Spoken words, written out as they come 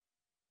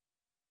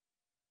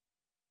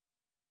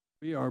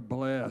We are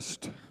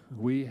blessed.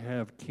 We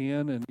have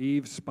Ken and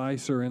Eve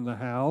Spicer in the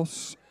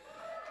house.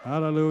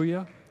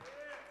 Hallelujah.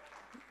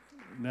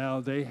 Now,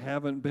 they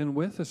haven't been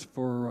with us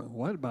for,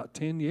 about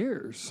 10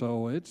 years.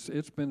 So it's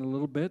been a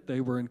little bit. They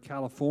were in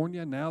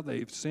California. Now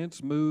they've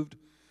since moved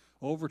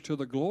over to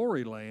the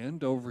Glory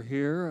Land over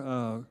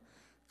here,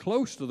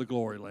 close to the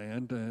Glory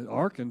Land,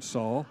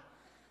 Arkansas.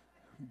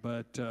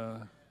 But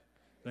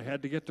they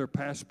had to get their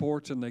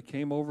passports, and they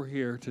came over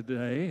here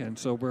today. And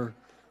so we're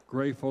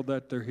grateful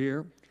that they're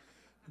here.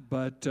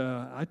 But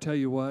I tell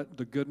you what,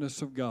 the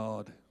goodness of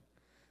God,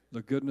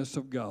 the goodness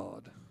of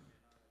God,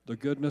 the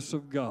goodness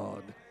of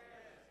God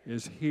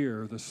is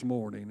here this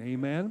morning.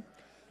 Amen?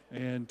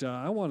 And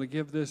I want to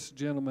give this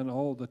gentleman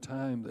all the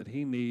time that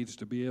he needs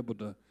to be able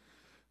to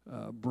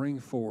bring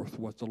forth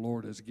what the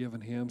Lord has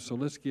given him. So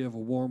let's give a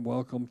warm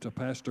welcome to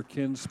Pastor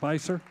Ken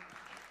Spicer.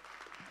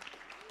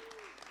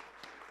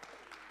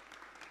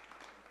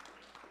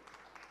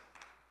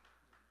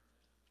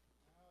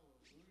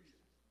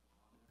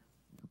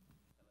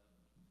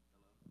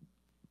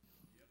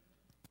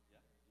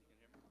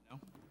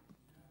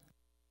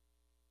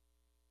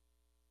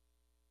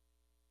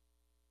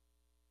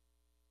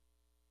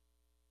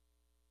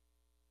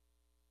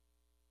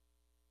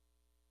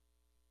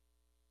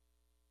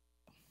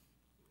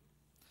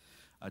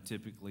 I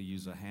typically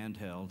use a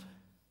handheld,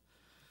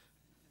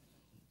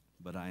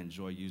 but I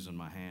enjoy using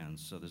my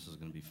hands, so this is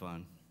going to be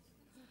fun.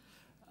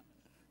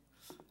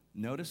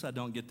 Notice I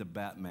don't get the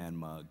Batman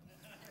mug.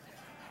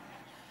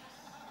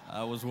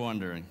 I was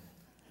wondering.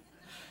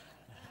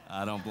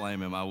 I don't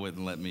blame him. I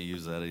wouldn't let me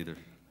use that either.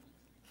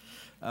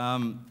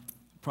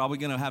 Probably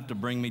going to have to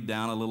bring me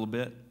down a little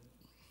bit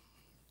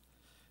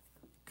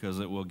because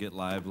it will get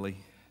lively.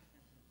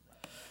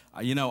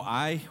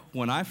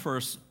 When I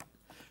first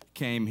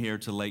came here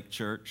to Lake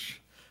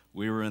Church,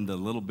 we were in the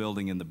little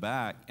building in the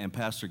back, and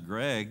Pastor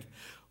Greg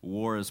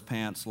wore his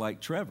pants like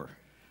Trevor.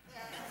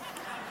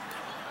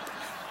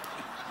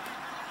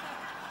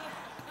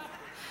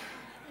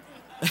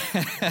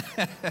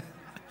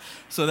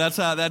 So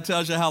that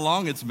tells you how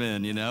long it's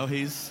been,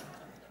 he's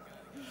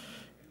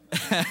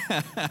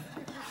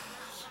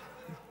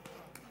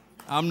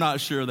I'm not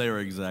sure they were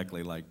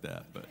exactly like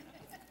that, but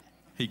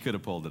he could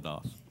have pulled it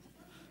off.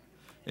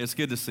 It's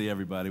good to see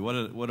everybody.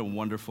 What a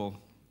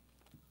wonderful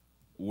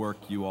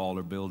work you all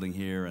are building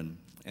here, and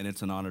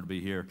it's an honor to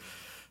be here.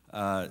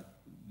 My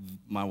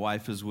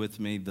wife is with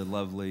me, the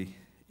lovely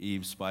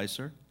Eve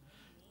Spicer.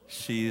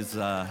 She's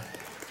an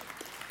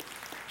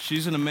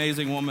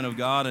amazing woman of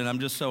God, and I'm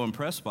just so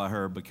impressed by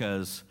her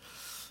because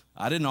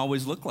I didn't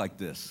always look like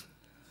this,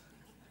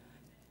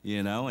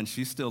 and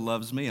she still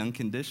loves me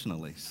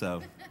unconditionally.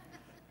 So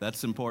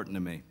that's important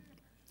to me.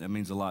 That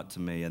means a lot to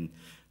me. And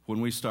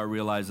when we start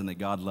realizing that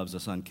God loves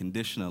us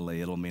unconditionally,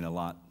 it'll mean a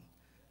lot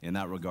in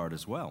that regard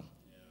as well.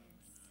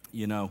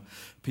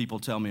 People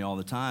tell me all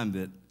the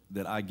time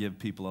that I give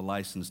people a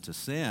license to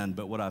sin,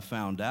 but what I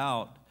found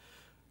out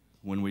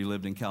when we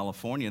lived in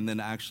California, and then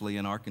actually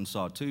in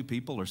Arkansas too,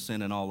 people are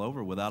sinning all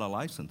over without a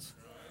license.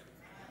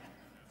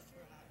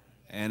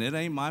 And it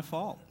ain't my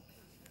fault.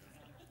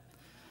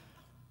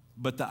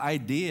 But the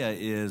idea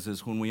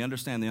is when we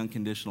understand the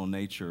unconditional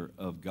nature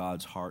of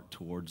God's heart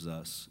towards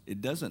us, it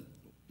doesn't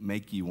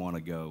make you want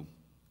to go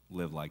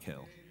live like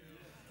hell.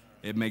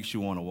 It makes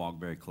you want to walk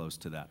very close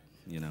to that,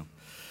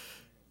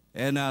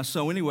 And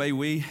so anyway,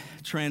 we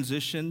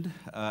transitioned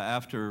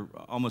after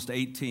almost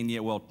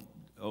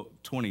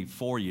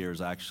 24 years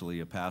actually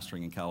of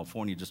pastoring in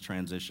California, just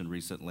transitioned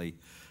recently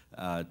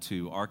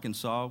to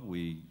Arkansas.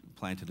 We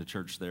planted a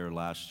church there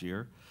last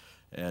year.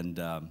 And,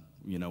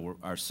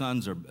 our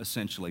sons are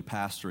essentially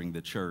pastoring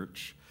the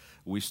church.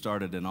 We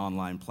started an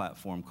online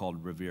platform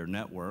called Revere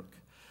Network.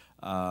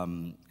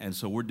 And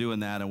so we're doing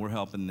that, and we're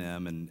helping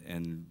them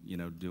and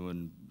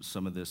doing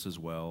some of this as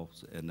well.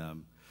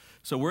 And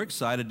so we're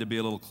excited to be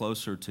a little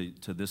closer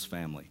to this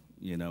family.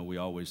 We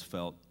always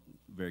felt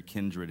very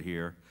kindred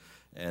here,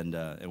 and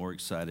we're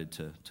excited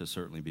to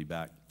certainly be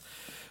back.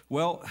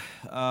 Well,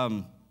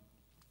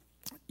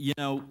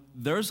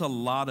 there's a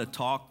lot of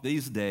talk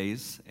these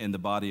days in the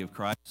body of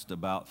Christ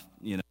about,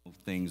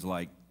 things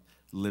like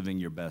living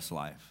your best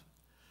life.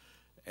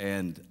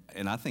 And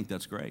I think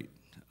that's great.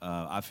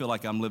 I feel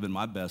like I'm living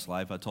my best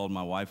life. I told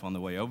my wife on the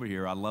way over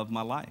here, I love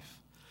my life.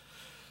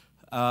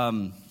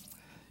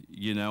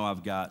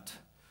 I've got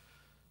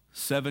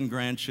 7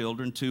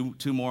 grandchildren,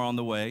 two more on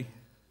the way,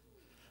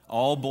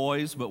 all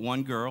boys but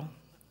one girl,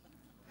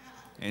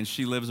 and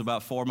she lives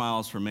about 4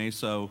 miles from me,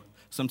 so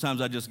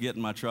sometimes I just get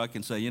in my truck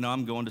and say,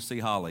 I'm going to see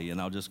Holly,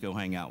 and I'll just go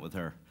hang out with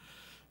her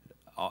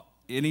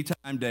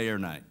anytime, day or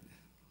night.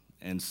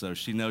 And so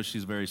she knows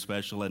she's very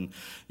special, and,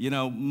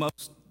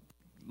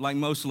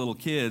 most little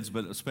kids,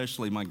 but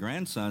especially my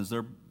grandsons,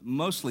 they're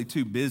mostly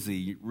too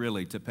busy,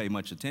 really, to pay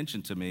much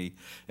attention to me,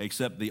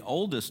 except the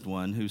oldest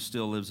one, who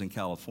still lives in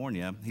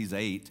California. He's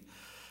 8,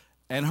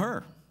 and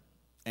her.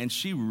 And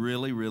she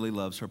really, really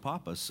loves her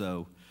papa,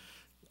 so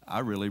I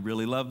really,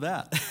 really love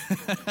that.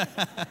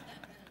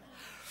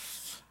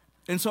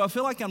 And so I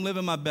feel like I'm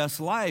living my best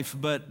life,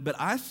 but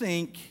I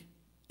think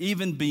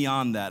even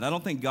beyond that, I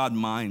don't think God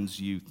minds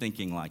you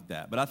thinking like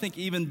that. But I think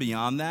even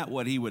beyond that,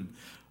 what he would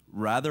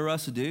rather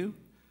us do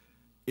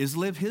is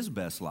live his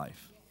best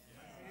life.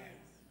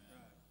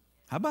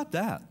 How about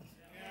that?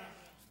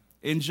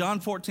 In John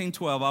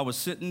 14:12, I was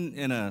sitting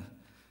in a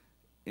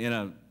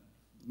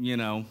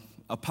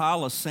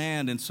pile of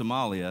sand in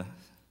Somalia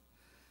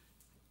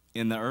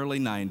in the early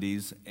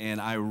 90s,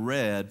 and I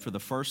read for the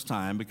first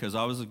time, because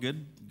I was a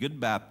good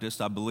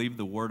Baptist. I believed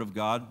the Word of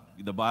God,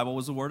 the Bible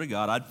was the Word of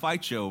God. I'd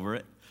fight you over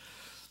it,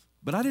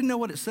 but I didn't know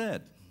what it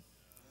said.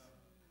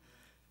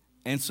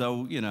 And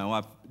so,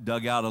 I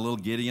dug out a little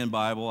Gideon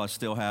Bible. I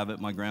still have it.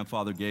 My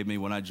grandfather gave me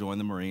when I joined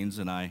the Marines,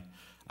 and I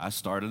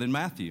started in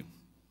Matthew.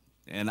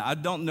 And I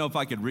don't know if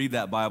I could read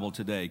that Bible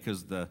today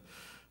because the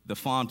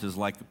font is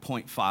like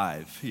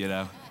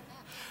 0.5,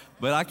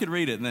 But I could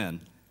read it then.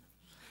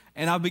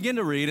 And I began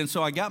to read, and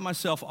so I got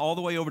myself all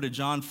the way over to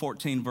John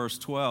 14, verse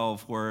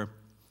 12, where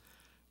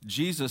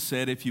Jesus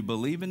said, if you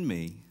believe in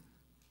me,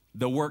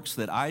 the works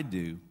that I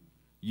do,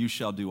 you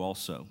shall do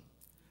also.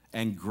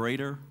 And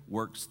greater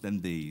works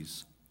than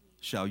these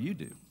shall you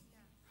do.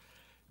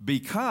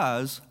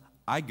 Because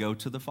I go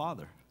to the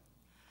Father.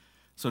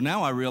 So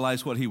now I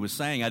realize what he was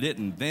saying. I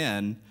didn't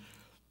then,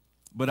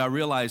 but I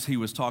realized he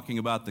was talking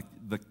about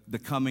the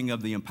coming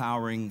of the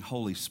empowering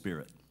Holy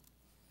Spirit,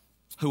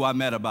 who I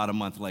met about a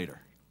month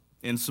later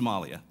in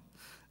Somalia.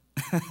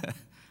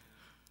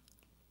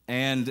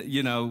 And,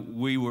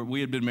 we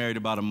had been married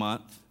about a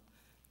month,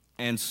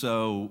 and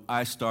so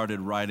I started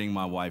writing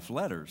my wife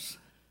letters.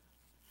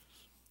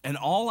 And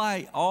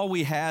all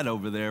we had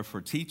over there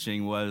for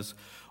teaching was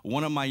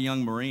one of my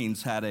young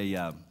Marines had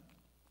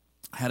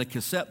a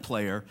cassette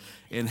player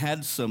and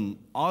had some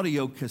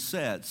audio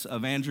cassettes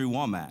of Andrew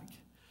Womack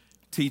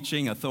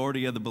teaching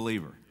Authority of the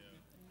Believer.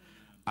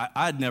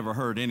 I'd never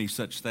heard any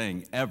such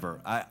thing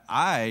ever.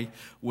 I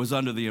was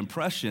under the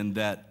impression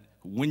that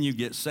when you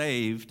get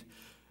saved,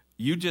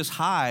 you just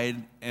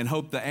hide and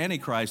hope the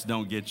Antichrist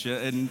don't get you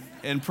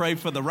and pray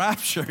for the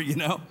rapture,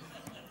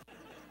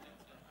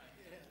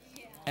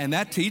 And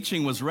that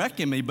teaching was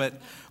wrecking me,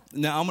 but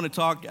now I'm going to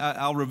talk,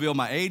 I'll reveal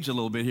my age a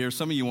little bit here.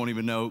 Some of you won't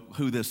even know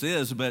who this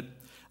is, but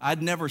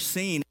I'd never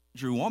seen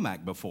Andrew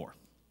Womack before.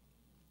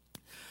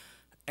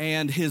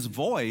 And his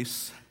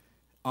voice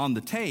on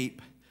the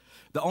tape,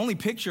 the only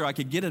picture I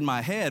could get in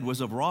my head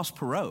was of Ross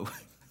Perot.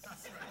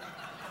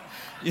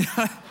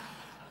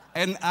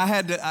 And I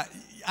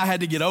had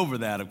to get over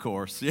that, of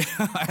course.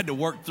 I had to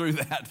work through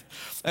that.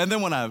 And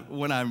then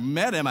when I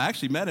met him, I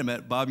actually met him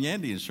at Bob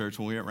Yandian's church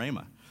when we were at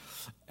Rhema.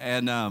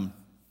 And I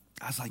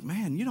was like,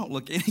 man, you don't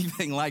look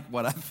anything like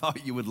what I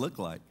thought you would look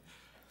like.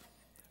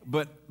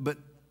 But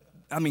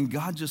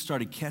God just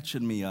started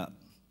catching me up.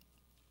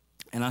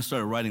 And I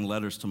started writing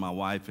letters to my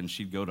wife, and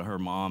she'd go to her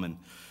mom. And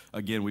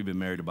again, we've been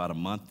married about a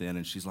month then,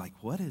 and she's like,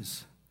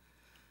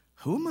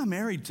 who am I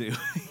married to?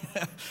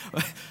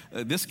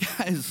 This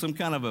guy is some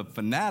kind of a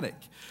fanatic.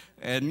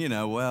 And,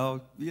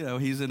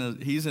 he's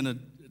in a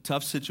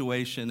tough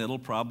situation. It'll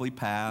probably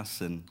pass.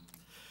 And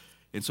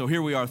so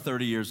here we are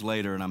 30 years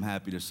later, and I'm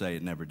happy to say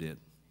it never did.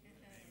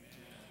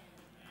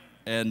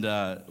 And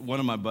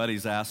one of my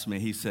buddies asked me,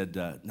 he said,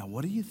 now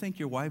what do you think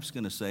your wife's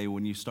going to say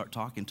when you start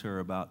talking to her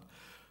about,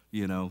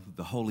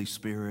 the Holy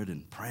Spirit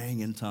and praying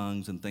in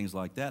tongues and things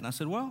like that? And I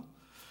said, well,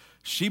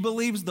 she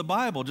believes the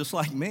Bible just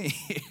like me.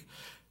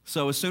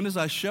 So as soon as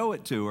I show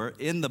it to her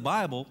in the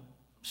Bible,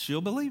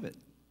 she'll believe it.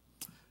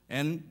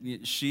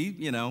 And she,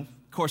 of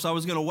course, I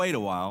was going to wait a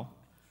while.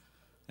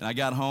 And I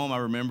got home, I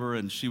remember,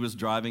 and she was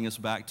driving us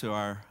back to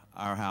our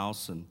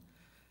house, and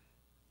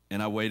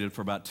I waited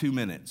for about 2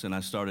 minutes, and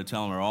I started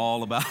telling her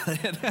all about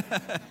it.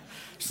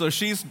 So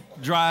she's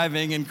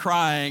driving and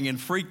crying and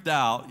freaked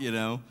out,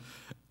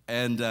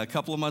 And a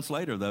couple of months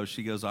later, though,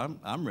 she goes, I'm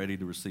ready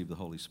to receive the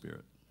Holy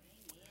Spirit.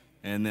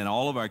 And then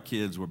all of our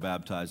kids were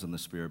baptized in the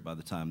Spirit by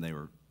the time they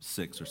were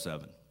 6 or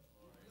 7.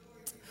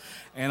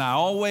 And I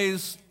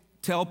always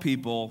tell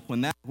people,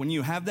 when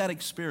you have that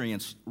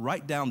experience,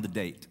 write down the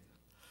date.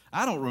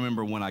 I don't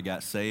remember when I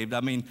got saved.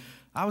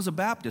 I was a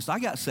Baptist. I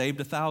got saved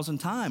 1,000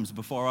 times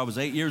before I was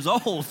 8 years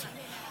old.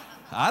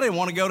 I didn't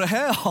want to go to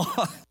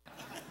hell.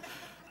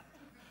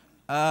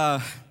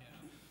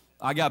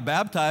 I got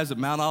baptized at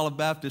Mount Olive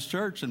Baptist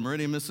Church in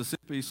Meridian,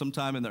 Mississippi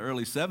sometime in the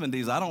early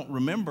 70s. I don't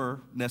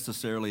remember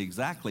necessarily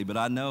exactly, but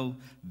I know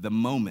the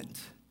moment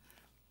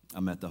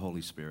I met the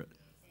Holy Spirit.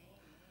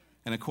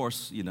 And of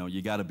course,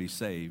 you got to be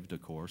saved,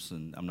 of course,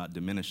 and I'm not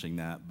diminishing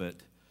that, but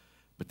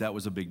that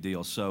was a big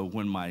deal. So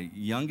when my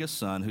youngest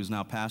son, who's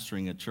now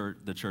pastoring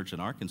the church in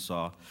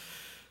Arkansas,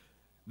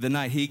 the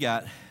night he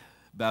got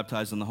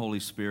baptized in the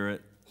Holy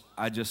Spirit,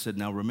 I just said,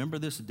 now remember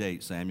this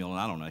date, Samuel. And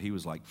I don't know, he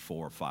was like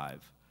 4 or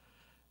 5.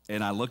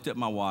 And I looked at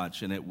my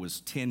watch, and it was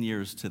 10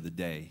 years to the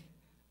day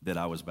that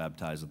I was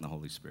baptized in the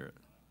Holy Spirit.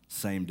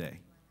 Same day.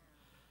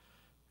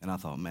 And I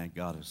thought, man,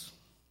 God is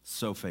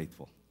so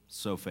faithful,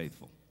 so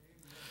faithful.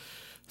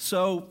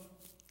 So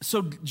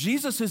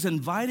Jesus is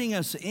inviting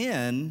us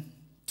in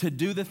to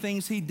do the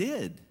things he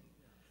did.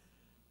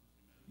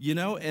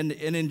 And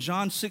in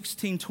John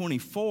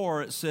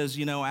 16:24, it says,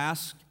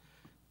 ask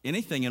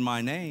anything in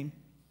my name,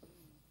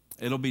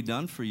 it'll be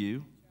done for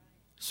you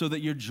so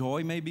that your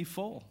joy may be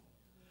full.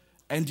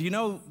 And do you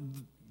know,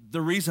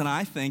 the reason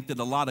I think that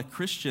a lot of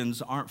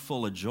Christians aren't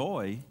full of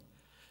joy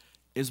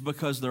is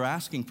because they're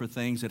asking for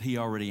things that he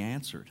already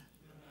answered.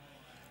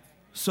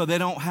 So they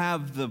don't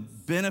have the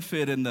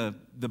benefit and the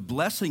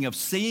blessing of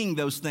seeing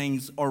those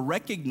things or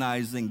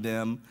recognizing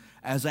them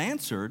as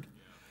answered.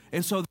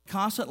 And so they're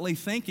constantly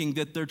thinking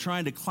that they're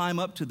trying to climb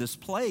up to this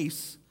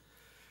place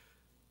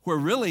where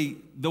really,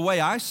 the way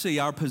I see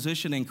our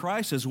position in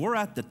Christ is we're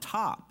at the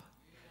top.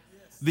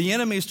 The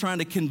enemy is trying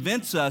to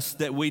convince us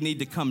that we need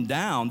to come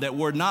down, that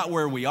we're not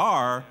where we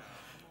are.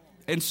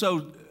 And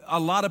so a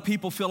lot of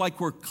people feel like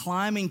we're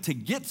climbing to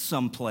get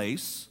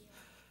someplace.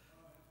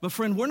 But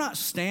friend, we're not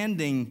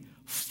standing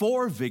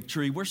for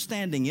victory, we're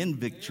standing in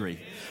victory.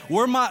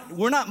 We're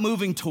not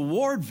moving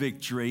toward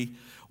victory.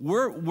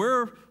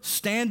 We're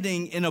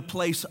standing in a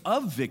place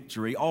of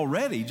victory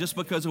already just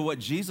because of what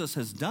Jesus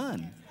has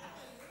done.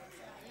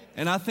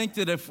 And I think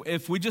that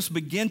if we just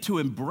begin to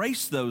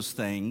embrace those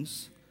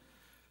things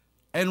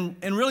and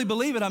really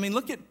believe it, I mean,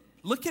 look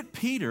at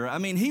Peter. I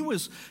mean, he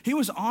was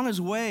on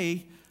his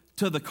way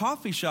to the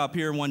coffee shop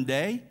here one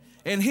day,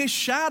 and his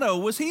shadow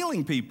was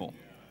healing people.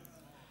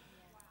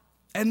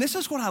 And this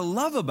is what I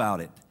love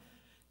about it.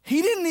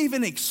 He didn't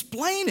even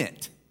explain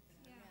it.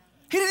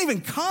 He didn't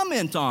even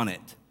comment on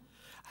it.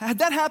 Had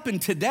that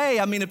happened today,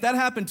 I mean, if that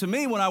happened to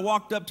me when I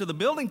walked up to the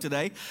building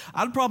today,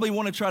 I'd probably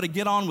want to try to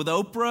get on with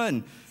Oprah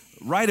and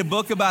write a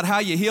book about how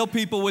you heal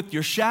people with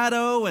your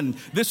shadow, and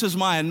this is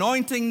my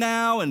anointing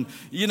now, and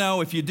you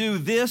know, if you do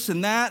this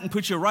and that and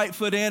put your right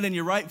foot in and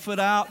your right foot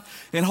out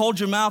and hold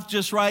your mouth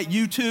just right,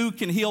 you too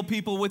can heal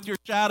people with your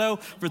shadow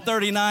for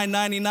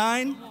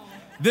 $39.99.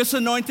 This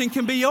anointing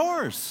can be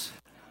yours.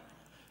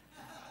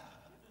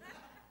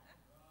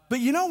 But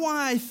you know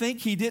why I think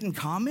he didn't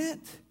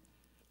comment?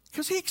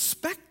 Because he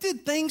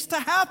expected things to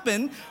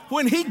happen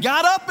when he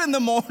got up in the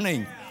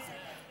morning.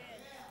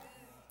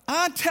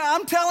 I'm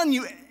telling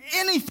you,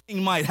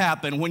 anything might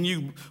happen when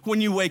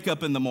you wake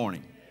up in the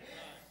morning.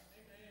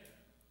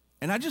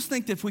 And I just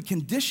think that if we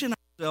condition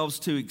ourselves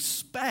to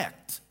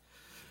expect,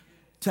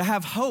 to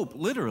have hope,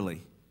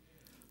 literally,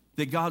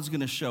 that God's going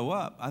to show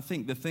up, I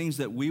think the things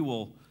that we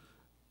will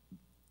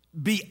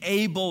be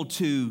able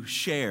to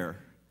share,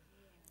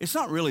 it's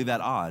not really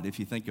that odd if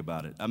you think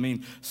about it. I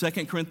mean,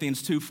 2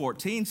 Corinthians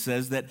 2:14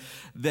 says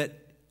that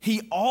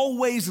he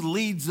always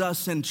leads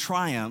us in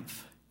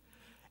triumph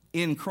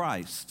in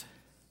Christ.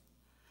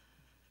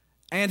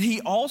 And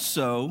he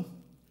also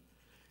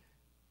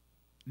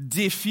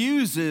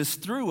diffuses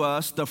through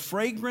us the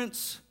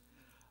fragrance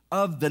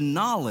of the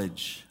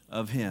knowledge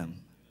of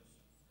him.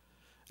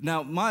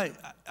 Now, I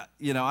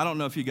don't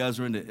know if you guys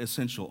are into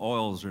essential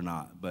oils or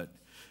not, but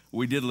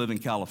we did live in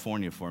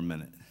California for a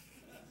minute.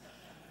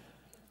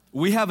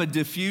 We have a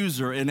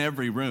diffuser in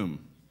every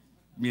room,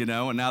 and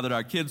now that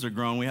our kids are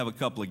grown, we have a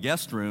couple of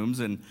guest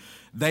rooms, and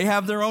they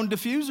have their own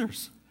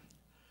diffusers.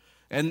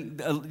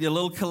 And a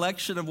little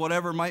collection of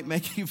whatever might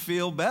make you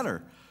feel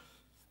better.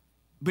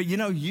 But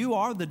you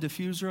are the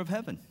diffuser of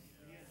heaven.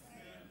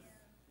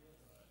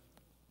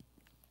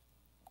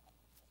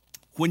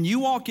 When you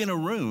walk in a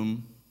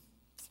room,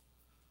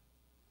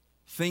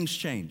 things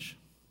change.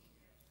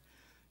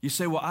 You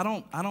say, well,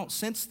 I don't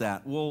sense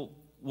that. Well,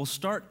 we'll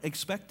start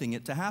expecting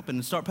it to happen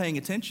and start paying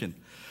attention.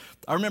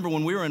 I remember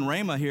when we were in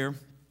Rhema here,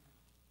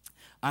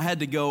 I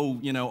had to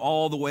go,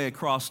 all the way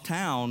across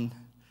town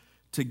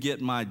to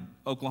get my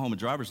Oklahoma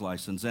driver's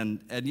license. And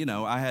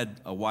I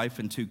had a wife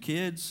and 2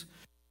 kids,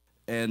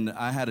 and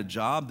I had a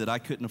job that I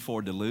couldn't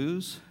afford to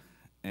lose,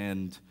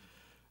 and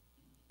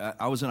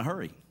I was in a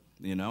hurry.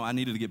 I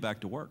needed to get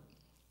back to work.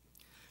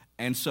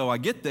 And so I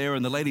get there,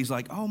 and the lady's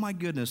like, oh, my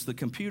goodness, the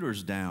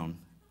computer's down.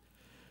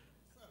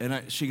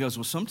 And she goes,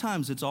 well,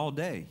 sometimes it's all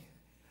day.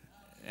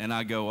 And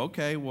I go,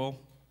 okay, well,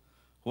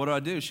 what do I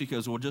do? She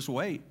goes, well, just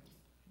wait.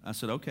 I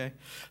said, okay.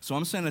 So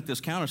I'm sitting at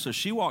this counter. So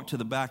she walked to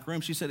the back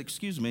room. She said,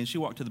 excuse me, and she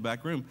walked to the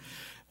back room.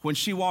 When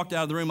she walked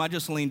out of the room, I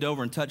just leaned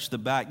over and touched the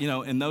back.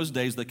 In those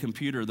days, the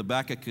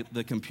back of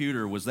the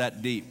computer was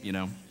that deep,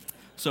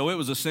 So it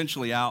was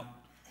essentially out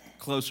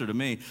closer to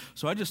me.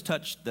 So I just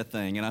touched the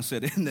thing, and I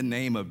said, in the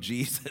name of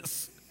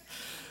Jesus,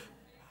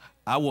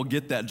 I will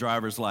get that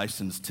driver's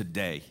license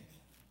today.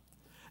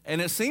 And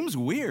it seems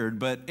weird,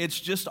 but it's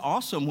just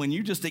awesome when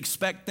you just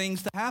expect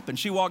things to happen.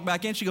 She walked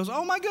back in. She goes,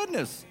 oh, my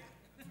goodness.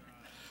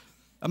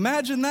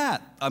 Imagine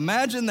that.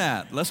 Imagine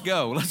that. Let's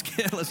go. Let's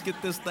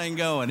get this thing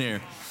going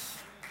here.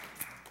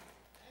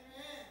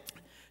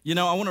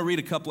 I want to read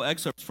a couple of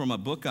excerpts from a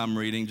book I'm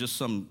reading, just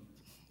some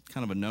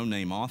kind of a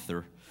no-name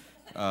author.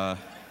 I'd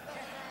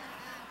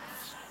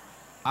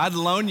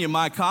loan you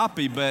my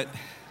copy, but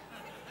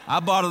I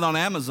bought it on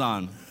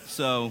Amazon.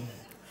 So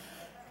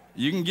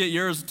you can get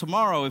yours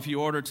tomorrow if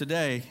you order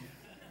today.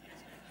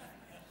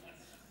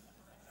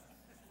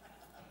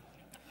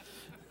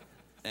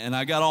 And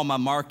I got all my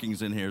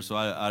markings in here, so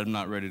I'm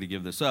not ready to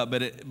give this up.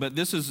 But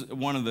this is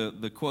one of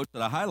the quotes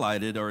that I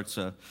highlighted, or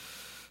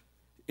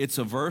it's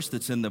a verse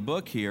that's in the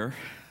book here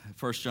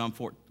 1 John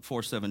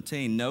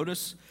 4:17.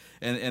 Notice,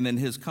 and then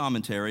his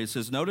commentary, it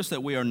says, notice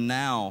that we are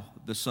now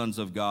the sons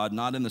of God,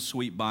 not in the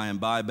sweet by and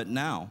by, but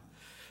now.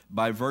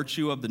 By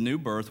virtue of the new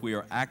birth, we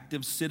are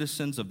active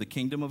citizens of the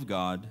kingdom of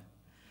God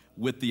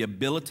with the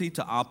ability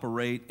to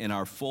operate in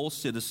our full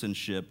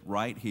citizenship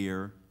right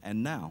here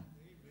and now.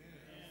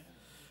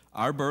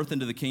 Our birth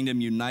into the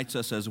kingdom unites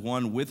us as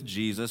one with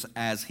Jesus.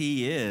 As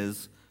he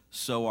is,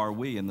 so are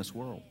we in this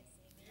world.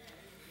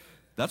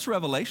 That's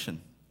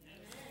revelation.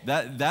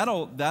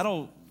 That'll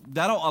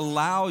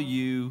allow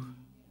you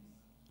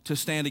to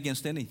stand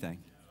against anything.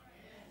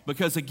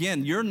 Because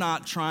again, you're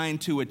not trying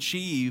to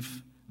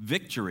achieve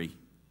victory.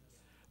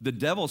 The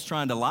devil's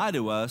trying to lie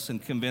to us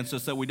and convince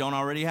us that we don't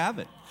already have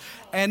it.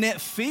 And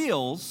it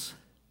feels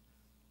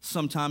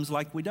sometimes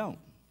like we don't.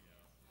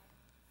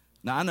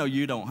 Now, I know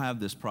you don't have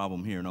this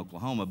problem here in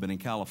Oklahoma, but in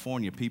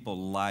California, people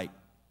like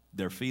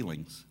their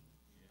feelings.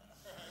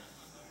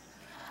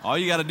 All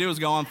you got to do is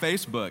go on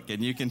Facebook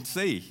and you can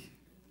see.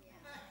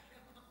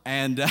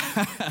 And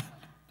it's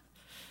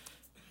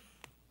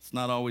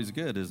not always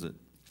good, is it?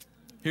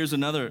 Here's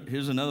another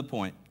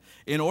point.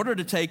 In order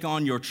to take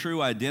on your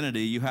true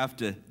identity, you have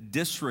to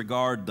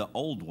disregard the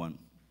old one.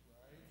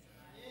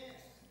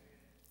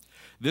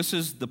 This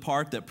is the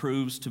part that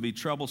proves to be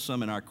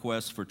troublesome in our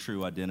quest for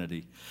true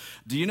identity.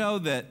 Do you know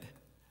that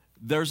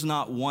there's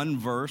not one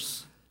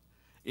verse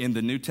in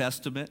the New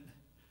Testament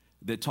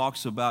that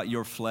talks about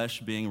your flesh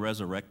being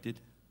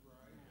resurrected?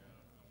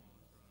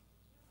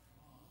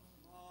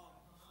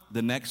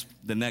 The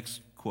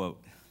next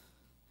quote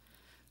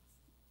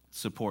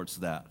supports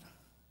that.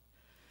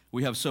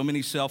 We have so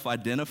many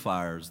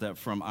self-identifiers that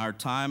from our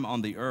time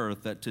on the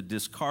earth that to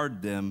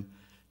discard them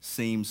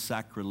seems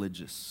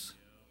sacrilegious.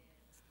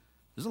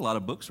 There's a lot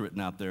of books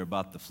written out there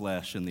about the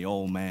flesh and the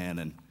old man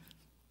and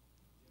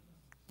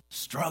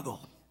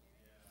struggle.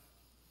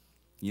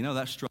 You know,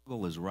 that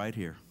struggle is right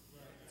here.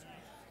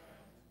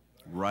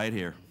 Right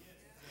here.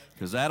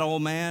 Because that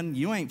old man,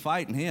 you ain't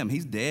fighting him.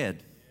 He's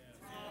dead.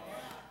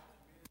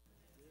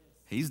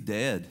 He's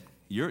dead.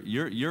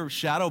 You're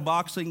shadow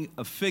boxing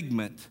a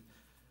figment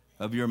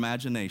of your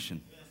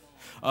imagination,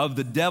 of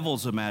the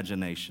devil's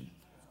imagination.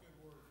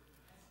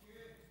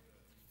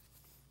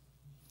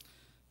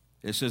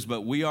 It says,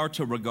 but we are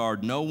to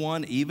regard no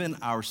one,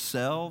 even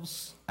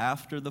ourselves,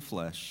 after the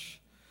flesh,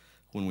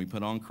 when we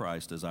put on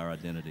Christ as our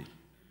identity.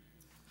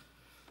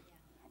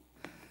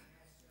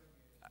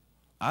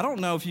 I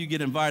don't know if you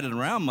get invited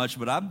around much,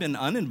 but I've been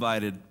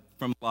uninvited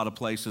from a lot of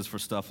places for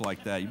stuff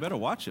like that. You better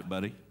watch it,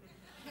 buddy.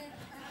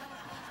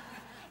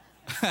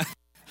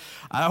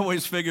 I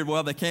always figured,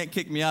 well, they can't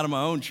kick me out of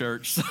my own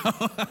church, so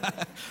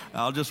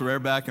I'll just rear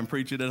back and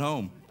preach it at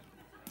home.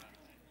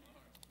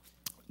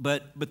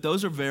 But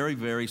those are very,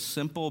 very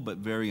simple but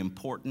very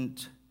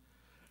important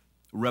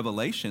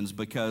revelations,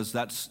 because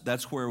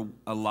that's where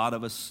a lot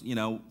of us,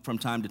 from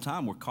time to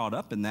time, we're caught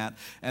up in that.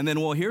 And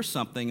then we'll hear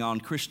something on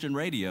Christian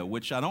radio,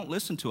 which I don't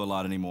listen to a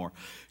lot anymore,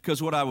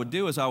 because what I would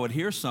do is I would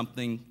hear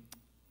something,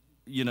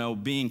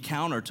 being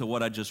counter to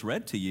what I just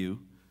read to you,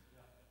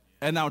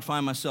 and I would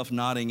find myself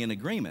nodding in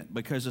agreement,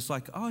 because it's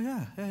like, oh,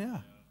 yeah.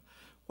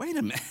 Wait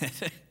a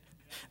minute.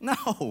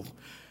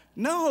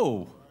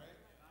 No.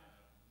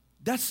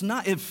 That's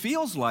not, it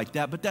feels like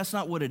that, but that's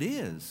not what it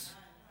is.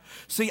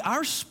 See,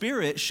 our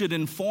spirit should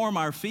inform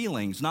our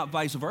feelings, not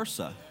vice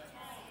versa.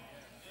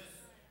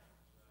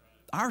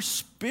 Our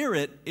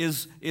spirit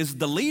is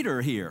the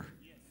leader here.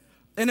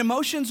 And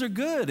emotions are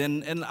good,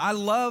 and I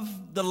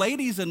love the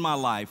ladies in my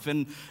life,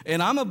 and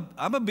I'm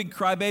a big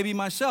crybaby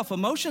myself.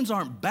 Emotions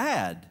aren't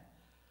bad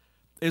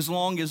as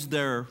long as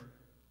they're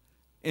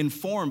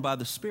informed by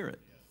the Spirit.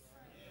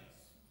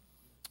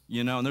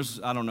 And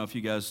I don't know if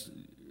you guys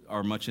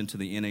are much into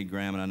the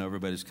Enneagram, and I know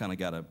everybody's kind of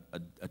got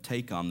a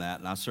take on that,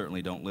 and I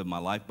certainly don't live my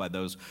life by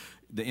those.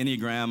 The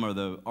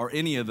Enneagram or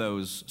any of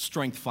those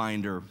Strength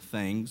Finder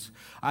things,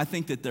 I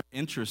think that they're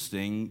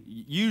interesting,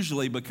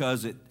 usually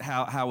because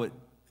how it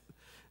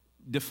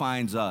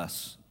defines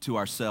us to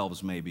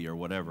ourselves maybe, or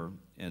whatever,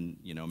 and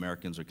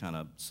Americans are kind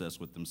of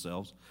obsessed with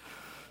themselves.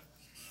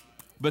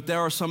 But there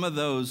are some of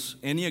those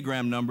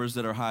Enneagram numbers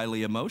that are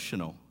highly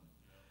emotional.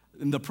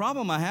 And the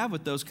problem I have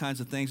with those kinds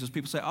of things is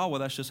people say, oh, well,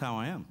 that's just how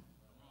I am.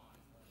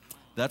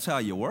 That's how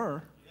you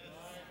were.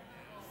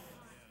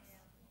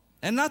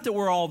 And not that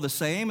we're all the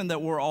same and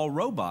that we're all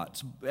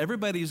robots.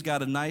 Everybody's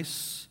got a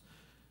nice,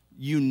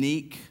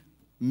 unique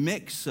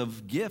mix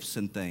of gifts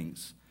and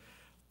things.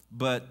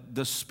 But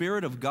the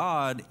Spirit of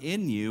God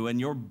in you and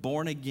your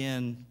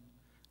born-again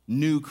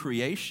new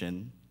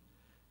creation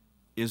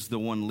is the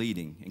one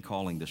leading and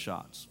calling the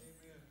shots.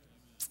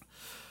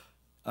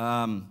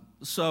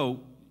 So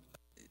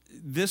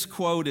this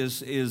quote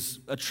is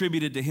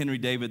attributed to Henry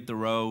David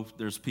Thoreau.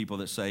 There's people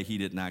that say he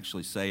didn't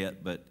actually say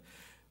it,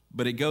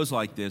 but it goes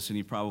like this, and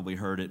you probably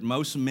heard it.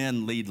 Most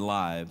men lead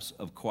lives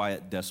of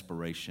quiet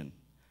desperation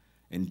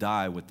and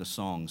die with the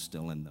song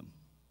still in them.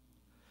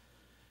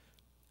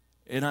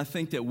 And I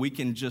think that we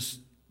can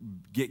just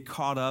get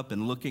caught up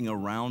in looking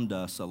around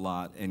us a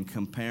lot and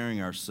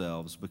comparing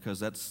ourselves, because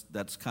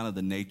that's kind of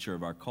the nature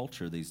of our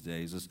culture these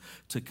days, is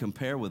to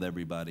compare with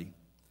everybody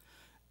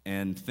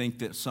and think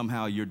that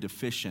somehow you're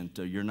deficient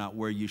or you're not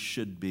where you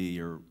should be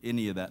or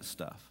any of that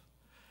stuff.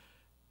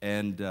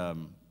 And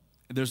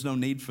there's no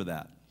need for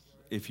that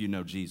if you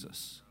know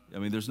Jesus. I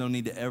mean, there's no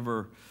need to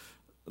ever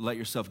let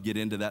yourself get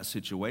into that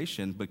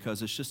situation,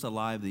 because it's just a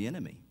lie of the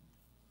enemy.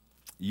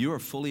 You are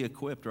fully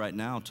equipped right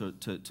now to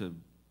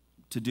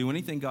do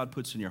anything God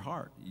puts in your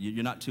heart.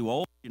 You're not too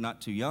old, you're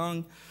not too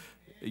young,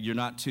 you're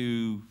not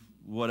too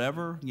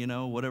whatever,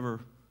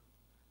 whatever.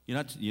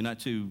 You're not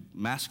too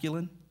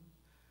masculine.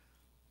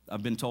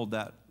 I've been told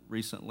that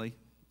recently,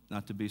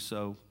 not to be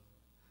so.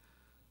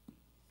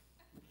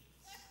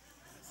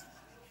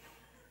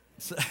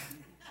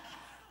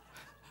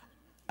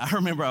 I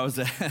remember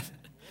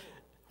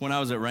when I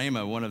was at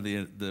Rhema, one of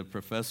the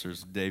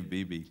professors, Dave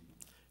Beebe,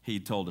 he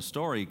told a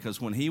story, because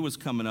when he was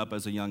coming up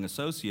as a young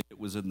associate, it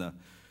was in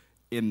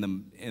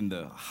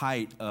the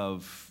height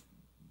of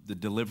the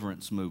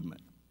deliverance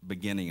movement,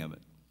 beginning of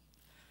it.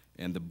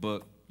 And the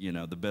book,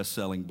 the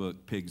best-selling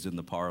book, Pigs in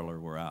the Parlor,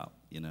 were out,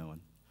 and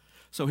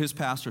so his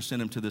pastor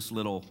sent him to this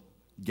little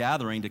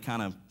gathering to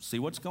kind of see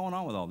what's going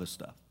on with all this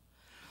stuff.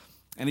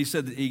 And he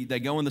said that they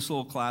go in this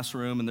little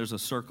classroom, and there's a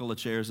circle of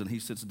chairs, and he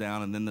sits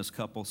down, and then this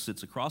couple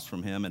sits across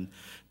from him, and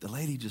the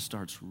lady just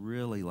starts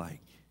really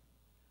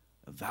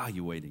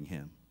evaluating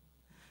him.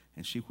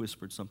 And she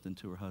whispered something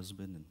to her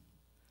husband, and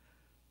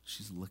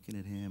she's looking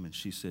at him, and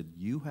she said,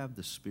 "You have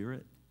the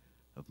spirit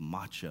of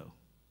macho."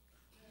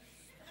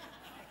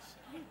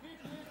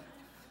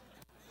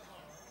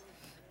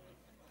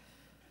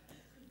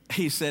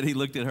 He said he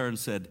looked at her and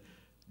said,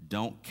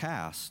 "Don't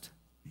cast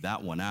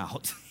that one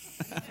out."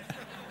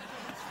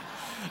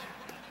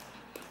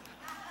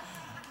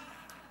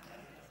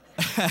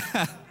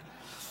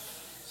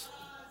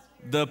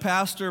 The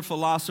pastor,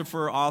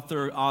 philosopher,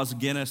 author Os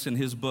Guinness, in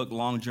his book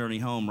Long Journey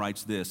Home,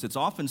 writes this: "It's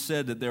often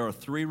said that there are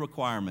 3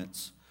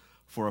 requirements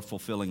for a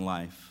fulfilling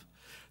life.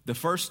 The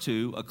first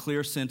 2, a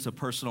clear sense of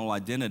personal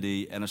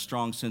identity and a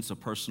strong sense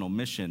of personal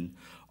mission,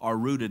 are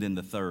rooted in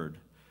the third,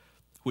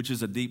 which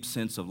is a deep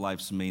sense of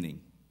life's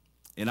meaning.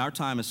 In our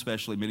time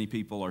especially, many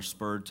people are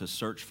spurred to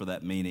search for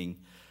that meaning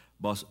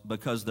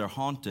because they're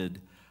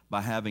haunted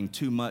by having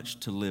too much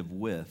to live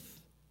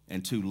with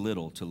and too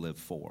little to live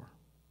for."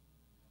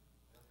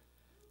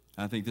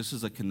 I think this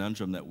is a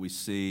conundrum that we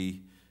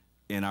see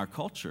in our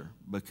culture,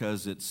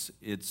 because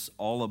it's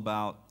all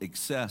about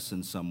excess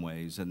in some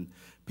ways, and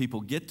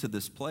people get to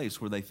this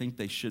place where they think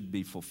they should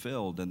be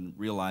fulfilled and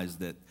realize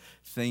that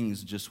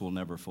things just will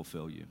never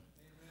fulfill you.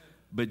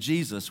 But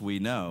Jesus, we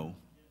know,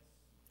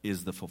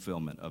 is the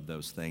fulfillment of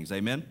those things.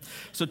 Amen?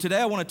 So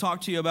today I want to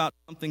talk to you about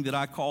something that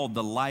I call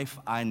the life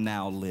I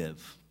now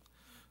live.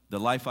 The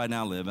life I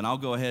now live. And I'll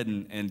go ahead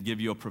and give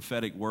you a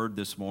prophetic word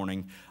this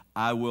morning.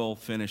 I will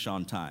finish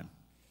on time.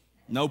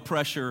 No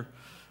pressure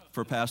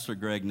for Pastor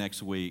Greg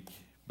next week,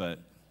 but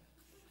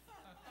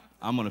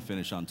I'm going to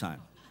finish on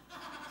time.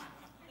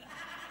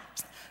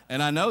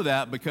 And I know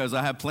that because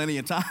I have plenty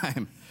of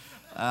time.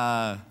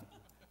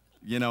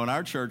 In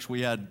our church,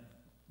 we had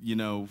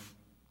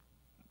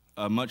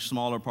a much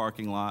smaller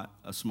parking lot,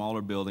 a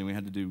smaller building. We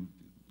had to do,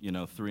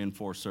 3 and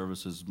 4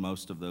 services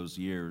most of those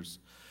years.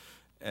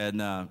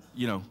 And,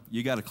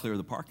 you got to clear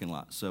the parking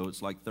lot. So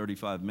it's like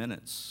 35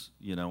 minutes,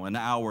 an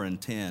hour and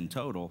 10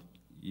 total.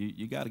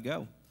 You got to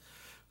go.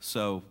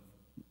 So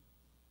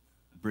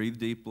breathe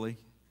deeply,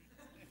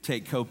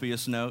 take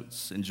copious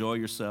notes, enjoy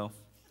yourself.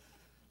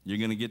 You're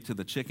going to get to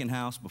the chicken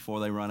house before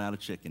they run out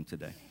of chicken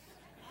today.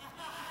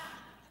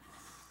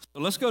 So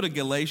let's go to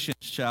Galatians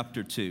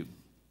chapter 2.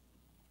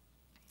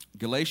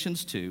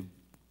 Galatians 2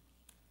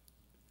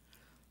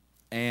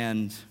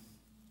 and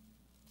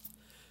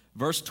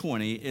verse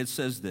 20, it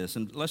says this,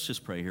 and let's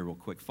just pray here real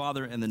quick.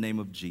 Father, in the name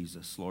of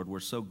Jesus, Lord, we're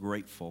so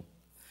grateful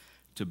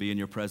to be in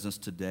your presence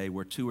today.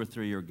 Where 2 or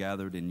 3 are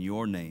gathered in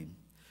your name,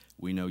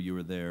 we know you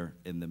are there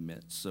in the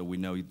midst. So we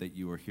know that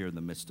you are here in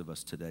the midst of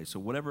us today. So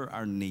whatever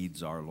our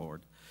needs are,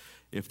 Lord,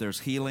 if there's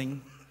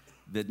healing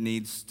that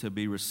needs to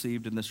be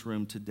received in this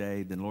room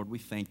today, then Lord, we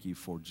thank you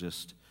for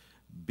just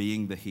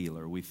being the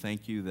healer. We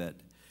thank you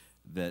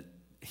that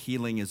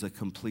healing is a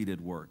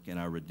completed work in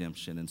our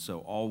redemption. And so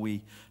all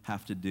we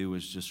have to do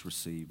is just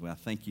receive. I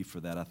thank you for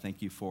that. I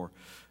thank you for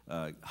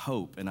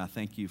hope, and I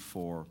thank you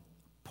for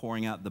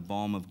pouring out the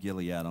balm of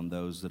Gilead on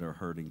those that are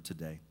hurting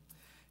today.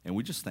 And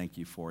we just thank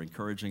you for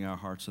encouraging our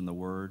hearts in the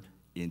word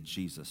in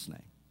Jesus'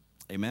 name.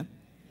 Amen?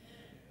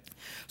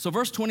 So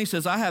verse 20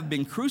 says, "I have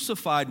been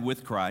crucified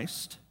with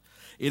Christ.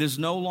 It is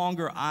no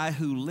longer I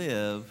who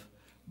live,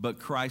 but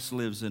Christ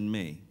lives in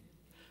me."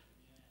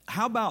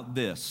 How about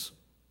this?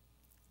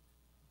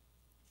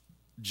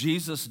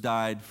 Jesus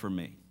died for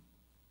me.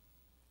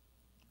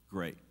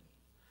 Great.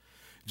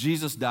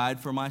 Jesus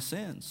died for my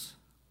sins.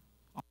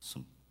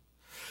 Awesome.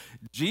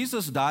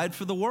 Jesus died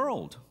for the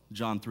world.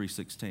 John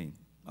 3:16.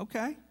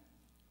 Okay.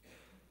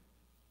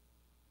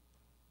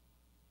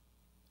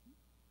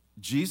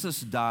 Jesus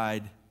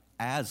died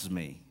as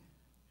me.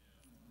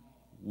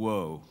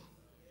 whoa.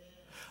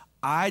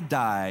 I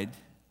died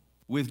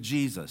with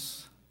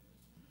Jesus.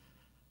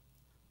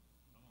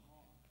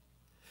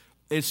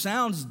 It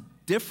sounds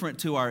different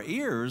to our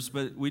ears,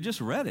 but we just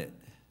read it.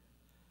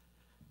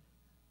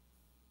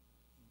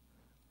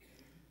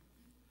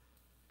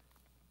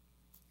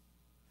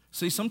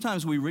 See,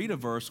 sometimes we read a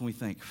verse and we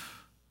think,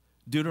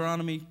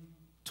 Deuteronomy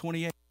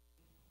 28.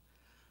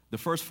 The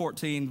first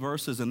 14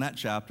 verses in that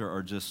chapter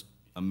are just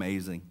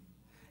amazing.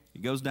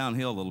 It goes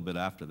downhill a little bit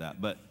after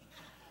that. But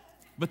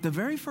the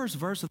very first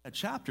verse of that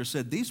chapter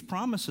said, these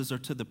promises are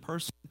to the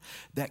person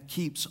that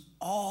keeps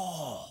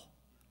all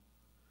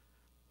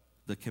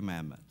the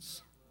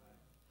commandments.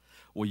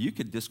 Well, you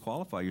could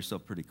disqualify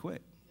yourself pretty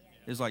quick.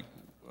 It's like,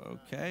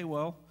 okay,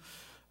 well,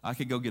 I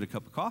could go get a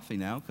cup of coffee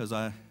now because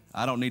I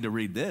don't need to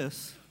read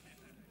this.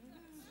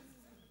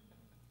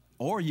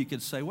 Or you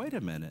could say, wait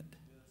a minute.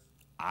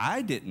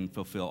 I didn't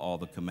fulfill all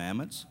the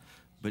commandments,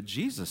 but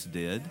Jesus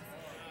did.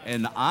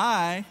 And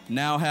I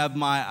now have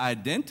my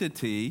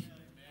identity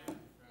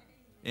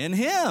in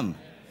Him.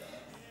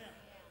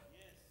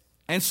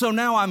 And so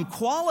now I'm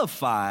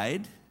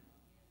qualified.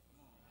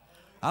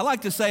 I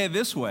like to say it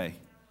this way.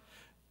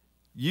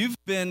 You've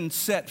been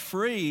set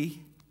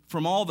free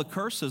from all the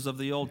curses of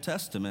the Old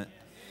Testament,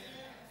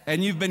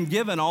 and you've been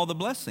given all the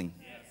blessing.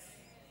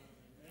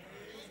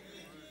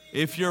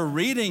 If you're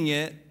reading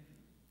it,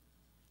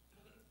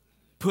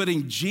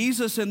 putting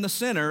Jesus in the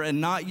center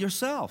and not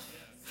yourself.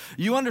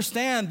 You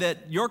understand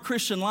that your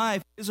Christian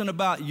life isn't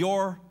about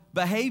your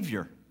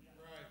behavior.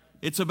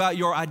 It's about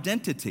your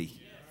identity.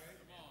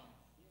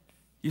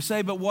 You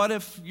say, but what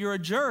if you're a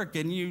jerk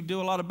and you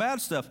do a lot of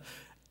bad stuff?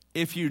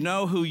 If you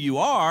know who you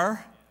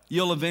are,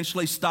 you'll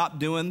eventually stop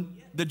doing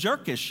the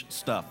jerkish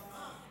stuff.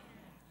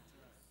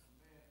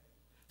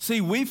 See,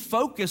 we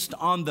focused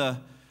on the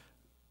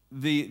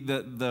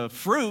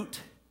fruit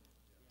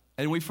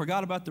and we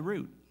forgot about the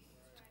root.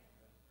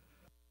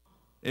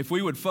 If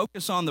we would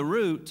focus on the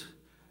root,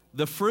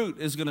 the fruit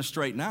is going to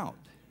straighten out.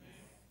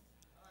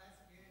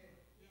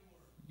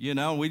 You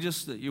know,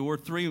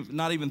 we're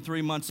not even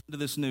 3 months into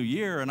this new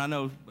year, and I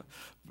know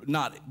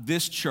not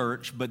this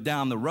church, but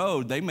down the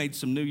road, they made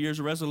some New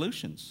Year's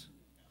resolutions.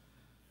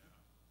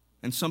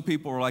 And some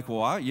people were like,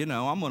 well,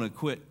 I'm going to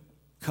quit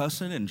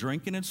cussing and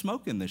drinking and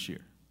smoking this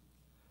year.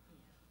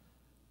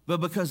 But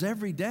because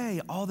every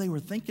day, all they were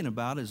thinking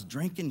about is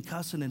drinking,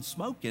 cussing, and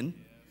smoking,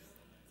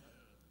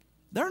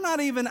 they're not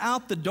even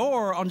out the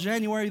door on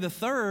January the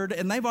 3rd,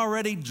 and they've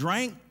already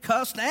drank,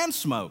 cussed, and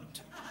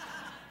smoked.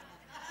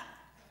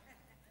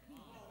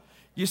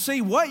 You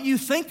see, what you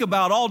think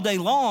about all day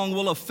long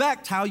will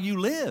affect how you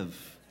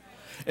live.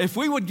 If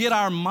we would get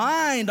our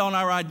mind on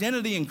our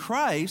identity in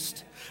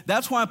Christ,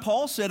 that's why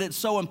Paul said it's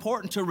so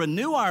important to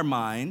renew our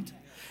mind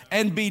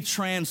and be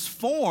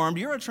transformed.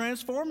 You're a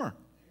transformer.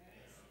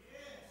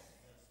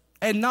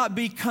 And not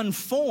be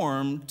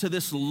conformed to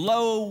this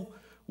low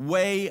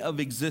way of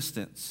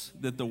existence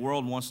that the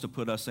world wants to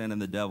put us in,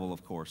 and the devil,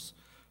 of course,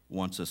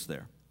 wants us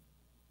there.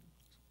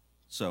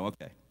 So,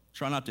 okay,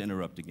 try not to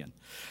interrupt again.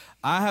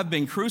 I have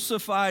been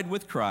crucified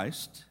with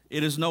Christ.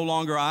 It is no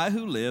longer I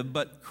who live,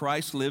 but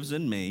Christ lives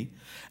in me.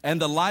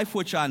 And the life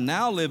which I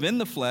now live in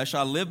the flesh,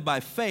 I live by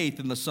faith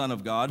in the Son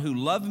of God, who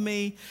loved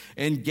me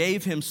and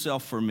gave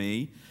himself for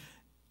me.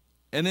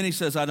 And then he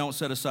says, I don't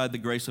set aside the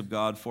grace of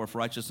God, for if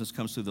righteousness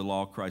comes through the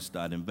law, Christ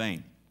died in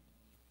vain.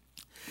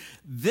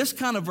 This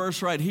kind of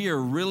verse right here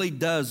really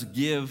does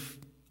give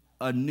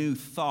a new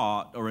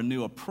thought or a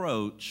new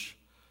approach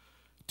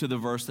to the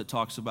verse that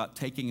talks about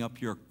taking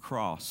up your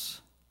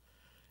cross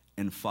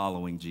and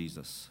following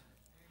Jesus.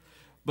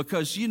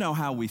 Because you know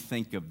how we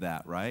think of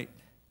that, right?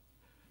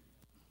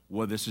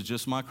 Well, this is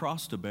just my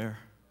cross to bear.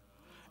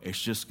 It's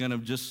just gonna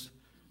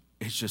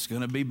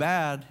be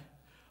bad.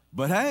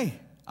 But hey,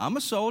 I'm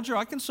a soldier.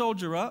 I can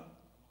soldier up.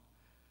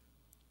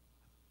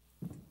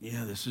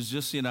 Yeah, this is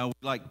just,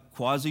 like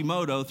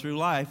Quasimodo through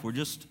life. We're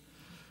just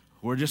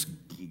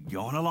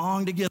going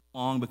along to get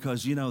along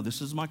because,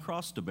 this is my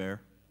cross to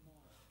bear.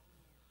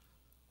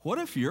 What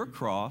if your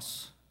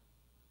cross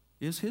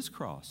is his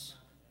cross?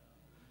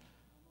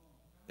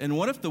 And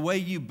what if the way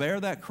you bear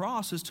that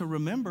cross is to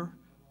remember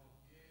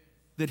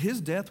that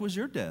his death was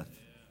your death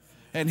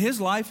and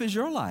his life is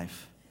your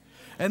life?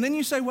 And then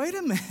you say, wait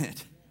a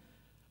minute,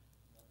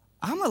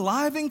 I'm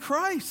alive in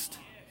Christ.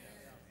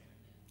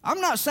 I'm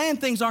not saying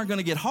things aren't going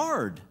to get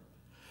hard,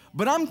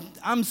 but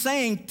I'm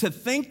saying to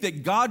think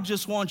that God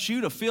just wants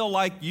you to feel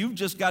like you've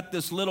just got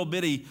this little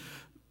bitty,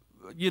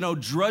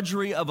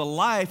 drudgery of a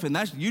life, and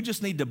you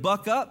just need to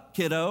buck up,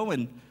 kiddo,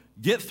 and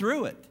get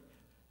through it.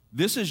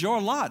 This is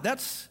your lot.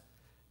 That's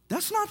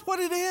not what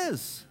it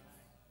is.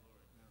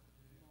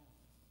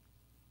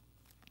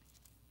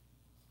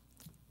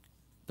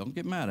 Don't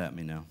get mad at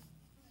me now.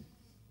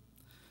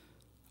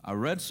 I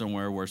read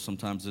somewhere where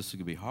sometimes this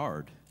could be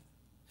hard.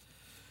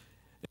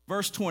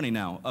 Verse 20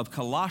 now of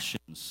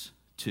Colossians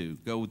 2.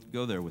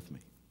 Go there with me.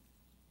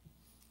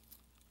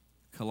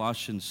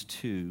 Colossians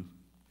 2.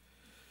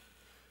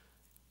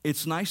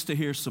 It's nice to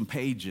hear some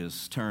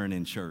pages turn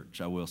in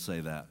church, I will say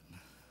that.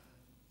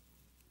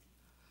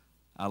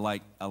 I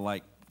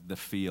like the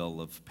feel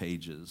of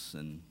pages.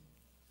 And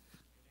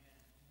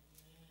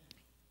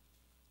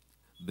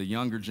the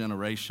younger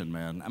generation,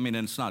 man, I mean,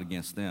 and it's not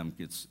against them.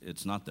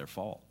 It's not their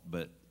fault.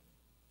 But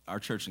our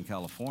church in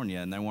California,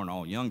 and they weren't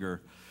all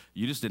younger,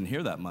 you just didn't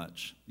hear that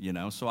much, you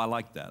know. So I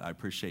like that. I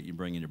appreciate you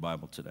bringing your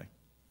Bible today.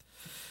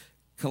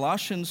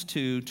 Colossians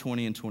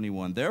 2:20 and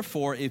 21.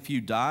 Therefore, if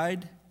you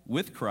died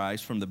with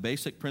Christ from the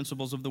basic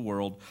principles of the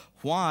world,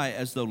 why,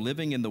 as though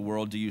living in the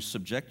world, do you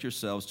subject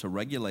yourselves to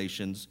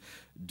regulations,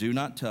 do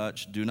not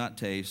touch, do not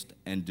taste,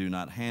 and do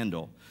not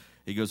handle?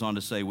 He goes on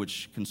to say,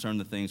 which concern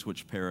the things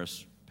which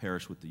perish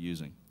with the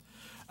using.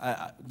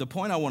 The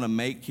point I want to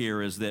make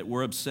here is that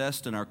we're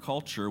obsessed in our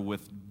culture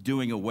with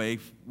doing away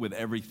with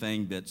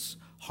everything that's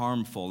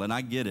harmful, and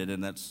I get it,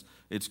 and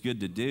it's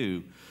good to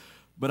do.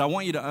 But I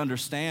want you to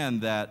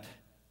understand that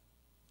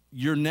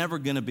you're never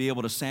going to be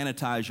able to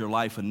sanitize your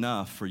life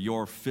enough for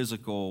your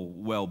physical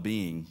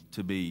well-being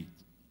to be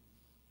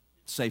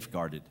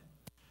safeguarded.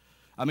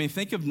 I mean,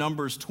 think of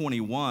Numbers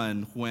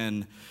 21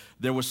 when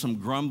there was some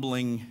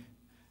grumbling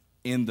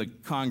in the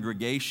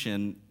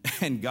congregation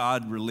and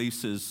God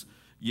releases,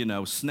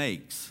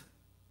 snakes.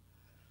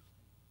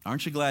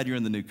 Aren't you glad you're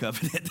in the new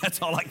covenant?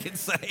 That's all I can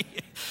say.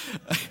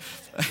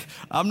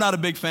 I'm not a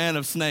big fan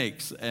of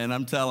snakes, and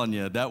I'm telling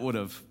you, that would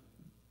have,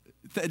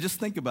 just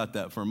think about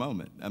that for a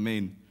moment. I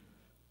mean,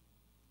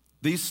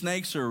 these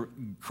snakes are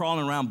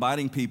crawling around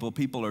biting people.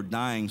 People are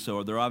dying,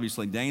 so they're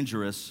obviously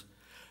dangerous.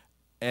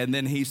 And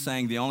then he's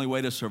saying the only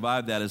way to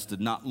survive that is to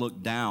not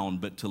look down,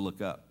 but to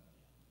look up.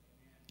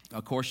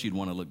 Of course you'd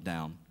want to look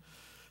down.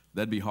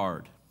 That'd be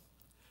hard.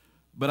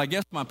 But I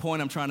guess my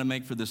point I'm trying to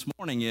make for this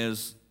morning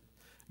is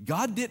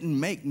God didn't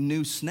make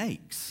new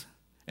snakes.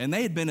 And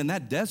they had been in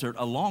that desert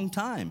a long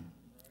time.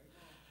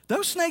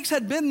 Those snakes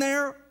had been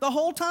there the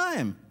whole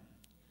time.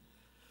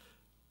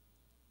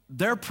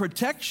 Their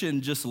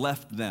protection just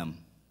left them.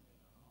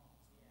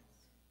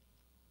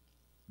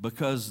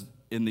 Because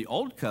in the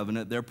old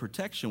covenant, their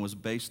protection was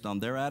based on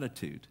their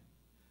attitude.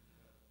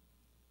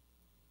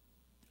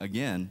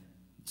 Again,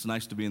 it's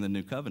nice to be in the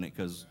new covenant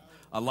because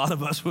a lot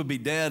of us would be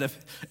dead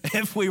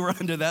if we were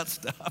under that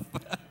stuff.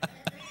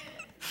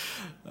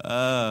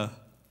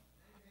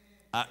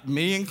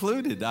 Me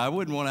included. I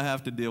wouldn't want to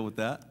have to deal with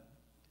that.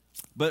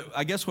 But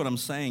I guess what I'm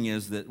saying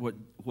is that what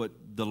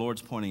the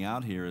Lord's pointing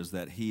out here is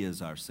that He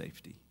is our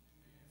safety.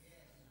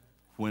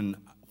 When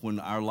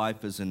our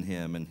life is in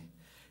Him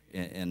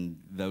and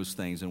those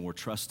things, and we're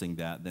trusting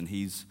that, then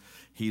He's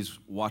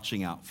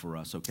watching out for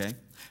us, okay?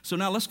 So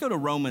now let's go to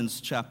Romans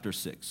chapter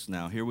 6.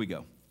 Now, here we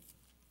go.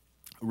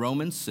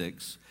 Romans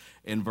 6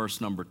 in verse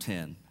number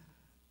 10.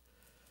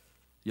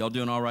 Y'all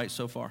doing all right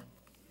so far?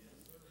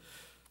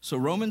 So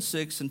Romans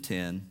 6 and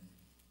 10.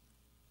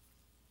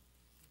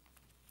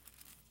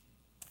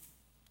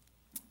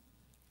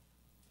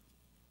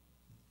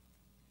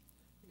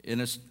 And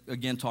it's,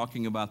 again,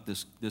 talking about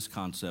this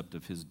concept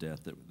of His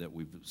death that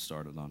we've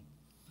started on.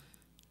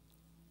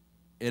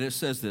 And it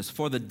says this,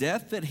 for the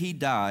death that He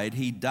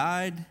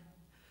died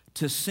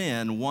to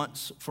sin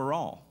once for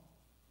all.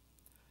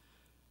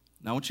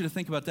 Now, I want you to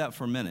think about that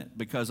for a minute,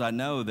 because I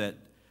know that,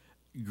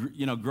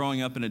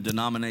 growing up in a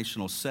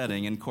denominational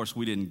setting, and of course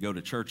we didn't go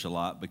to church a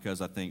lot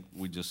because I think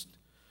we just,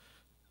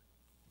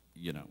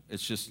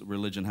 it's just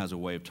religion has a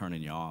way of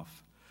turning you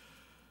off.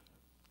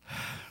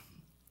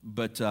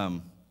 But,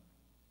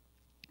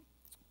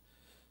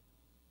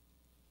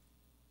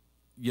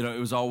 it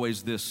was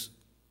always this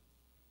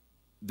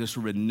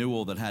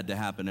renewal that had to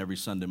happen every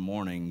Sunday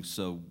morning,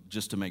 so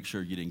just to make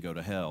sure you didn't go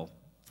to hell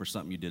for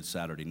something you did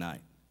Saturday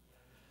night.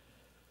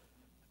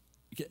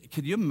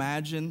 Could you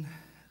imagine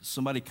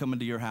somebody coming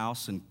to your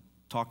house and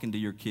talking to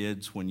your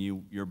kids when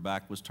your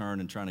back was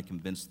turned and trying to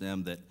convince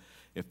them that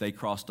if they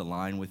crossed a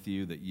line with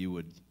you that you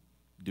would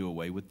do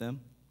away with them?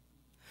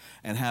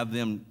 And have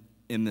them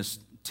in this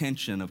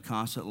tension of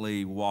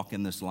constantly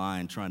walking this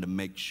line trying to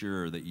make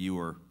sure that you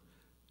are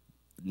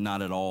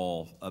not at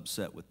all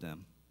upset with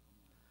them.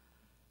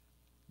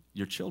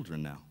 Your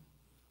children now.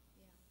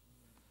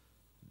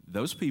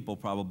 Those people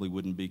probably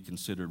wouldn't be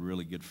considered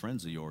really good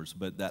friends of yours,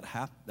 but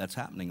that's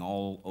happening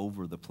all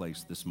over the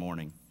place this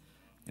morning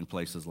in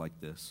places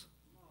like this.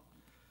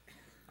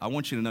 I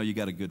want you to know you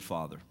got a good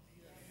Father,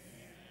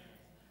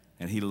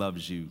 and He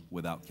loves you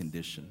without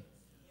condition,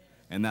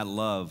 and that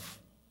love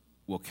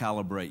will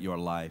calibrate your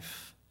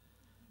life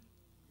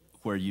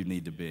where you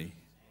need to be.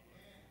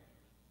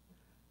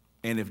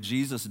 And if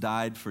Jesus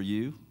died for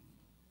you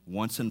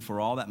once and for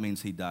all, that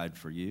means He died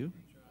for you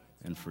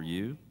and for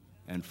you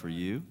and for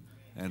you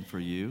and for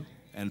you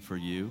and for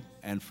you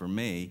and for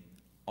me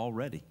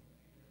already.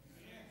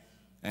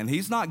 And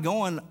He's not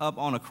going up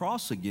on a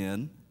cross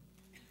again.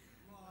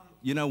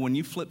 When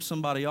you flip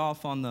somebody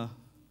off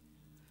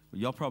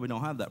y'all probably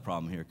don't have that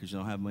problem here because you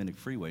don't have many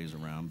freeways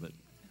around, but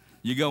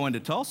you go into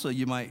Tulsa,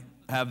 you might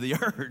have the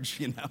urge,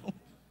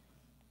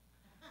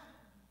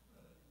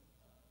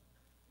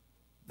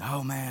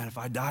 Oh man, if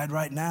I died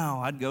right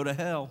now, I'd go to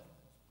hell.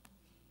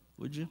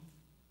 Would you?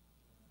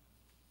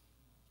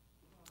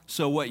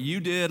 So what you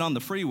did on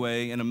the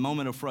freeway in a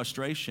moment of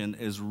frustration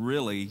is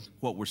really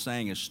what we're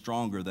saying is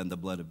stronger than the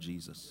blood of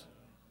Jesus.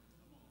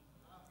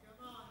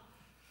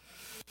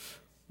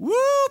 Woo,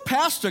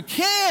 Pastor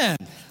Ken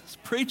is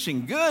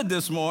preaching good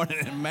this morning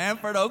in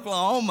Manford,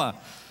 Oklahoma.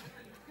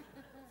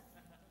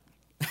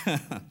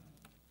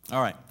 All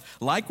right.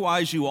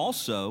 Likewise, you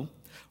also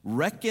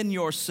reckon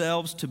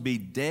yourselves to be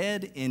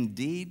dead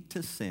indeed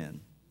to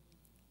sin.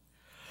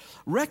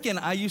 Reckon,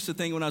 I used to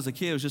think when I was a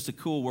kid, it was just a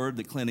cool word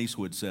that Clint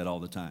Eastwood said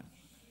all the time.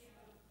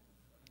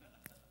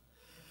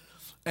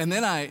 And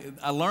then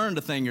I learned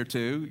a thing or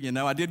two. You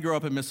know, I did grow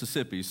up in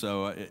Mississippi,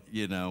 so,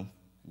 you know,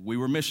 we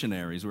were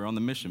missionaries. We were on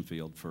the mission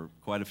field for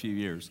quite a few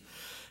years.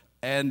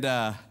 And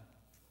then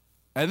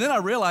I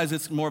realized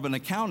it's more of an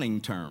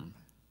accounting term,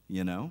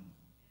 you know.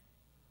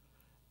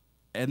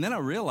 And then I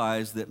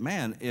realized that,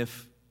 man,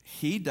 if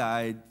he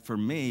died for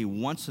me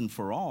once and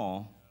for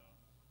all,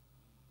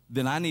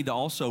 then I need to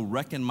also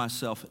reckon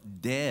myself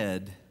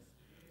dead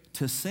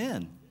to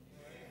sin.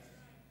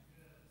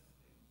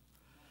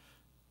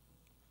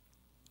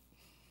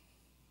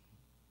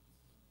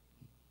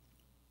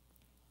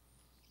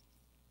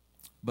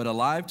 But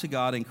alive to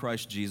God in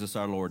Christ Jesus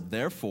our Lord.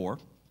 Therefore,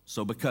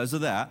 so because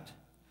of that,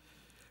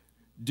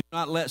 do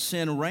not let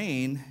sin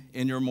reign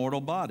in your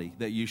mortal body,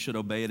 that you should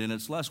obey it in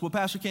its lust. Well,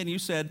 Pastor Ken, you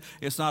said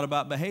it's not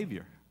about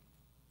behavior.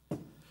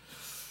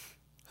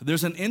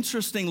 There's an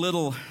interesting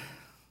little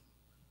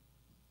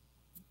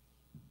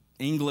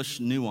English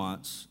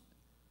nuance,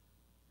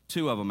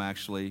 two of them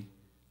actually,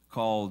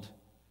 called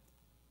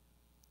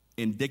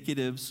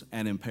indicatives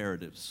and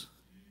imperatives.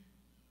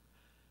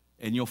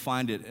 And you'll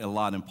find it a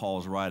lot in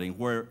Paul's writing,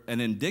 where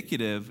an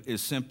indicative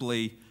is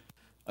simply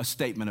a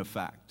statement of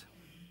fact.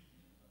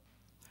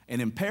 An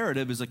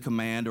imperative is a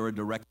command or a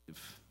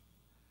directive.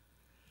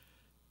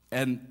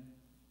 And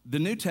the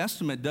New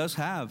Testament does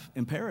have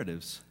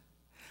imperatives,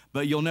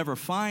 but you'll never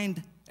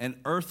find an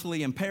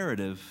earthly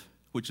imperative,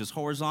 which is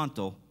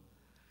horizontal.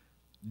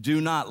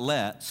 Do not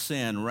let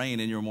sin reign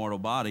in your mortal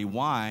body.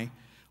 Why?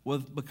 Well,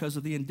 because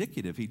of the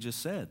indicative he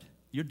just said.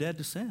 You're dead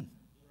to sin.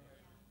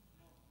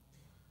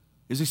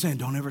 Is he saying,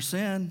 don't ever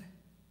sin?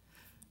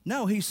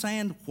 No, he's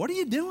saying, what are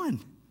you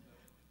doing?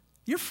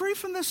 You're free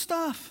from this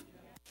stuff.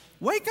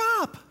 Wake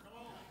up.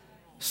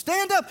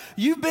 Stand up.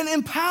 You've been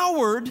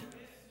empowered. I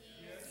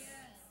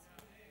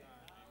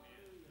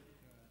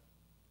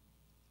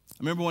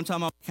remember one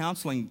time I was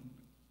counseling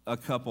a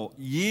couple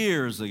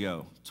years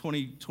ago,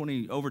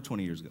 over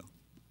 20 years ago.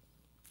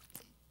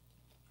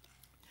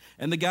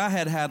 And the guy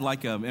had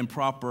like an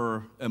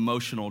improper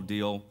emotional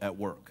deal at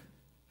work.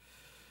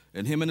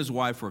 And him and his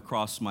wife were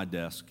across my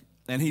desk.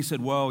 And he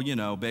said, well, you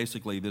know,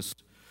 basically this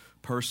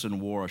person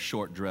wore a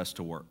short dress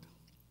to work.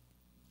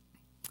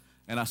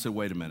 And I said,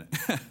 wait a minute.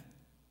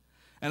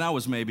 And I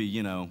was maybe,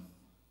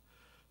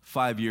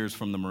 5 years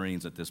from the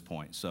Marines at this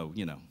point. So,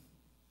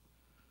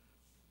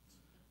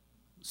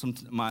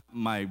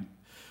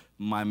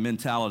 my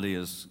mentality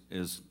is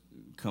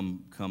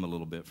come a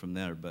little bit from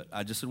there. But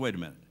I just said, wait a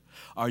minute.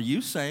 Are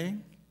you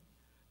saying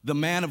the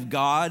man of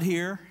God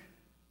here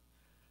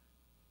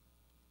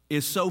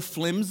is so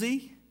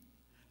flimsy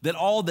that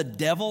all the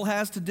devil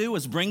has to do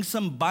is bring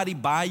somebody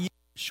by you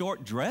in a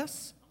short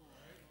dress?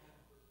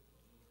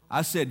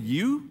 I said,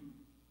 you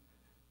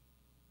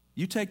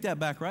take that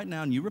back right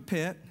now and you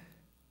repent,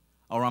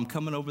 or I'm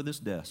coming over this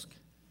desk.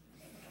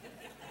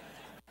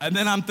 And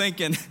then I'm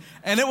thinking,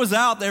 and it was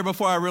out there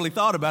before I really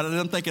thought about it, and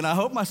I'm thinking, I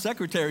hope my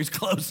secretary's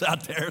close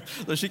out there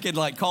so she can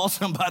call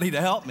somebody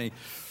to help me.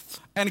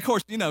 And of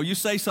course, you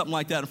say something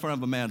like that in front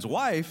of a man's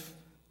wife,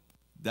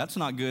 that's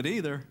not good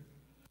either.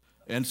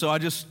 And so I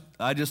just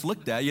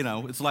looked at,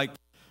 it's like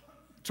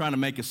trying to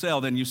make a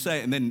sale, then you say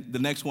it, and then the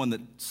next one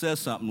that says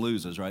something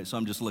loses, right? So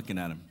I'm just looking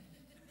at him.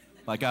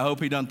 Like, I hope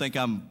he doesn't think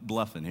I'm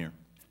bluffing here.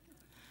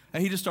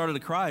 And he just started to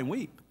cry and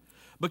weep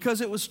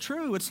because it was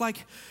true. It's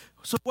like,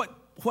 so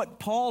what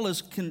Paul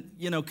is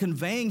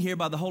conveying here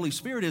by the Holy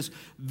Spirit is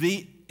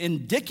the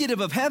indicative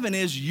of heaven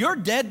is you're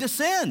dead to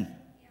sin.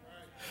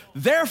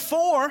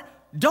 Therefore,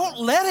 don't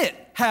let it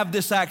have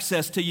this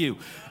access to you.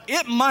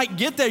 It might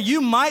get there.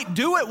 You might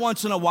do it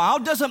once in a while.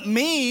 Doesn't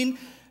mean,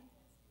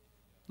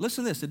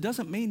 listen to this, it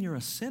doesn't mean you're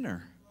a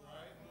sinner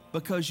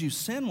because you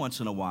sin once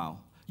in a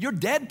while. You're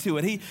dead to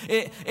it.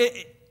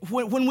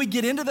 When we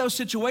get into those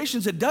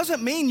situations, it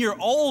doesn't mean your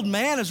old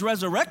man is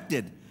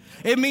resurrected.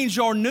 It means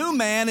your new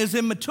man is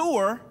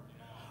immature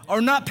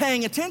or not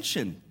paying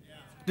attention.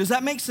 Does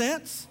that make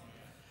sense?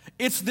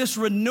 It's this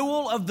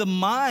renewal of the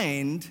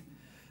mind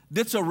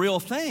that's a real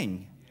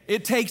thing.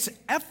 It takes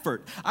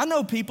effort. I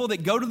know people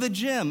that go to the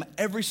gym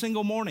every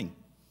single morning.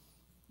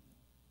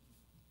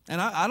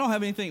 And I don't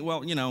have anything,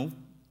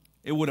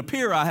 it would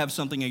appear I have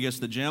something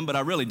against the gym, but I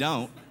really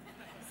don't.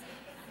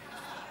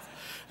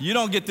 You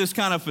don't get this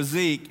kind of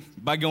physique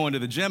by going to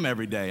the gym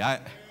every day.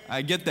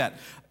 I get that.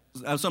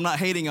 So I'm not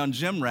hating on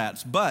gym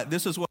rats, but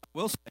this is what I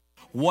will say.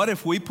 What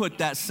if we put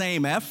that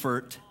same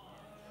effort?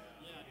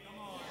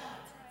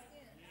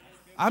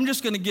 I'm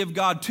just going to give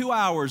God 2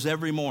 hours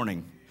every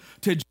morning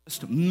to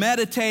just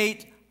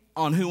meditate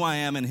on who I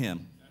am in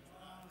Him.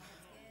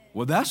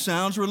 Well, that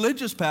sounds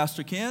religious,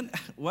 Pastor Ken.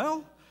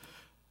 Well,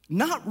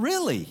 not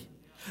really.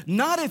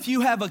 Not if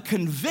you have a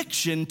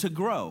conviction to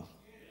grow.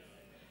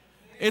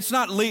 It's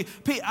not,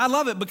 I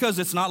love it because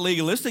it's not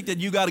legalistic that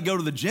you got to go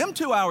to the gym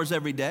 2 hours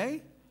every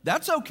day.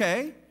 That's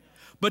okay.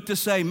 But to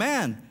say,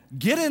 man,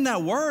 get in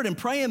that word and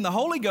pray in the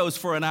Holy Ghost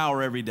for an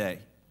hour every day.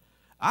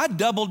 I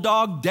double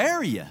dog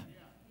dare you.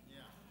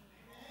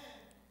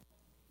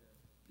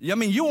 I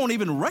mean, you won't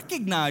even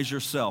recognize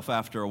yourself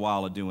after a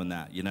while of doing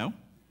that, you know?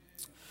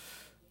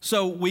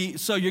 So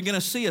you're going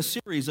to see a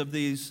series of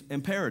these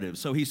imperatives.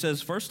 So he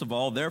says, first of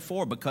all,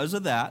 therefore, because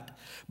of that,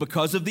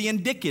 because of the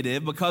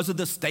indicative, because of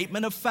the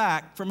statement of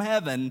fact from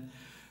heaven,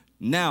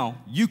 now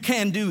you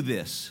can do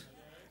this.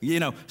 You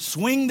know,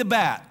 swing the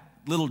bat,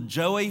 little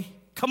Joey.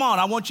 Come on,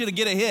 I want you to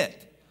get a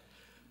hit.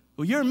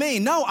 Well, you're me.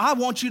 No, I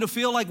want you to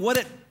feel like what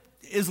it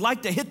is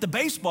like to hit the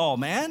baseball,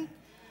 man.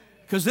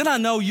 Because then I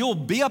know you'll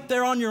be up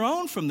there on your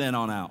own from then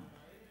on out.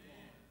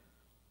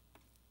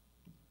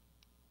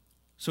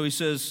 So he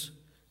says,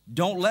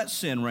 don't let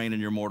sin reign in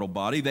your mortal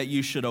body, that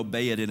you should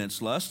obey it in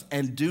its lust,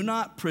 and do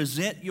not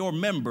present your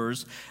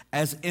members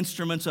as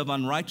instruments of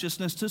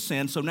unrighteousness to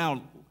sin. So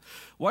now,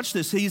 watch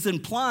this. He's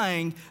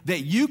implying that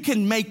you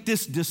can make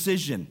this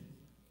decision.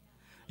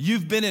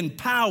 You've been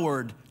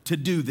empowered to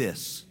do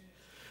this.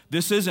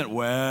 This isn't,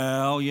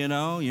 well, you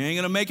know, you ain't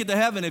going to make it to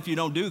heaven if you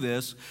don't do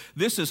this.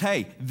 This is,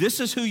 hey,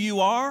 this is who you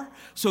are,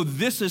 so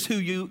this is who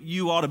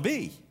you ought to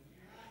be.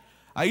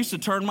 I used to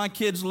turn my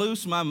kids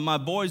loose, my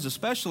boys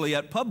especially,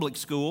 at public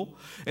school,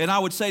 and I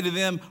would say to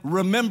them,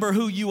 remember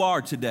who you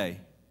are today.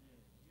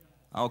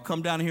 I'll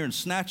come down here and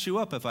snatch you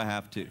up if I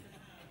have to.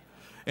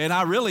 And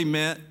I really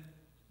meant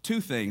two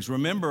things.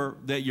 Remember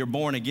that you're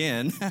born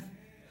again.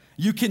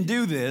 You can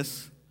do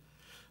this.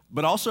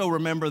 But also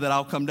remember that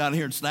I'll come down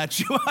here and snatch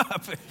you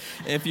up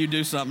if you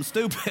do something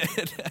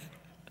stupid.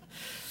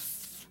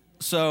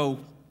 So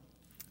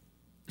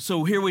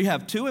here we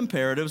have two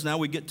imperatives. Now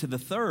we get to the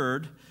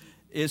third.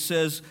 It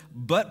says,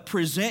 but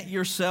present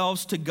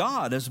yourselves to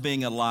God as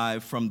being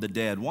alive from the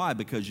dead. Why?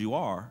 Because you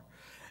are.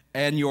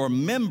 And your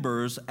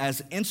members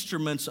as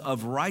instruments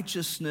of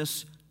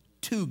righteousness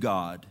to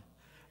God.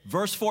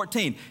 Verse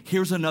 14,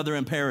 here's another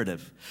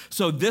imperative.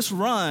 So this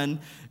run,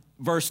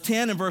 verse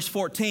 10 and verse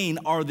 14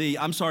 are the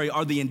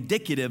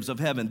indicatives of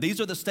heaven.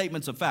 These are the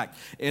statements of fact.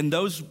 In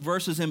those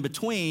verses in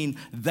between,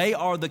 they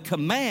are the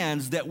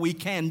commands that we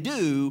can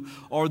do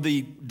or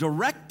the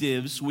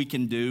directives we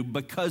can do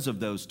because of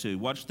those two.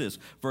 Watch this,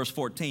 verse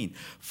 14.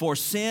 For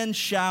sin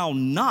shall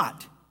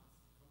not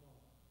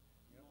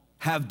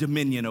have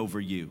dominion over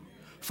you,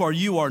 for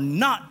you are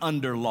not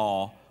under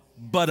law,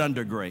 but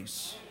under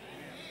grace.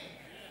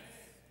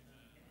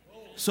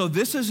 So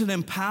this is an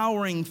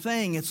empowering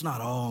thing. It's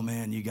not, oh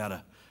man, you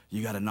gotta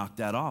knock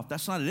that off.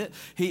 That's not it.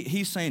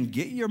 He's saying,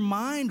 get your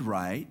mind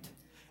right,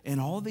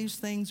 and all these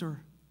things are,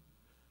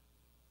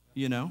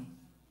 you know.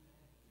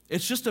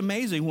 It's just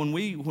amazing. When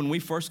we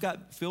first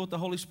got filled with the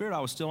Holy Spirit, I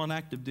was still on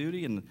active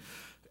duty,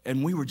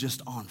 and we were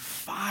just on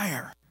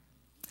fire.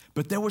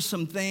 But there were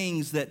some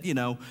things that, you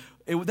know,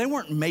 they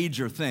weren't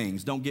major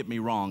things. Don't get me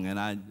wrong, and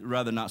I'd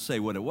rather not say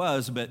what it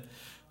was, but.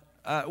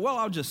 Well,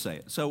 I'll just say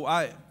it. So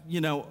I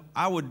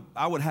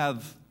would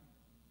have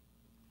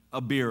a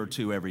beer or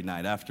two every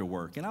night after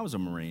work, and I was a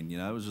Marine. You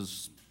know,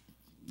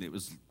 it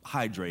was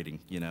hydrating.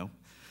 You know,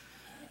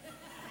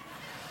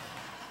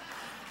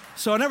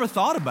 so I never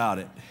thought about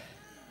it.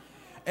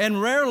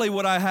 And rarely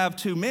would I have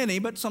too many,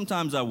 but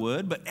sometimes I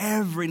would. But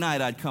every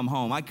night I'd come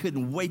home. I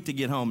couldn't wait to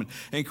get home.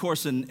 And of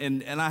course,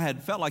 and I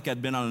had felt like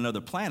I'd been on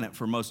another planet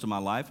for most of my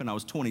life, and I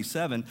was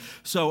 27.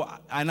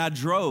 And I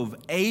drove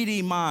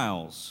 80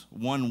 miles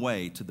one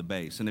way to the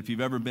base. And if you've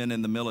ever been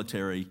in the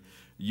military,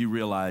 you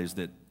realize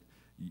that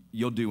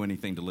you'll do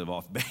anything to live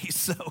off base.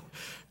 So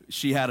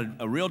she had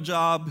a real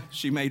job.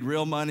 She made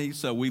real money.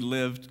 So we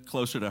lived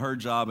closer to her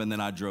job, and then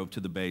I drove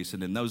to the base.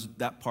 And in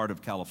that part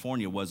of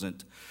California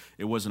wasn't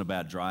a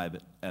bad drive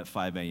at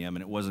 5 a.m.,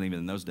 and it wasn't even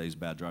in those days a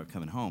bad drive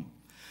coming home.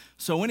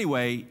 So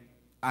anyway,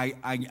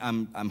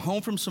 I'm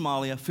home from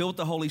Somalia, filled with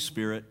the Holy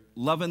Spirit,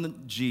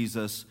 loving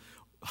Jesus,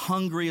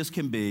 hungry as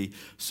can be.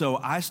 So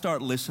I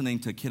start listening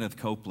to Kenneth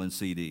Copeland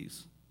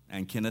CDs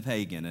and Kenneth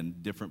Hagin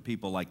and different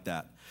people like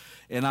that.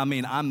 And I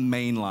mean, I'm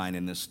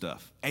mainlining this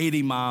stuff,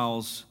 80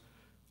 miles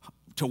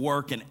to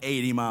work and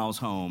 80 miles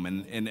home.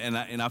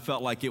 And I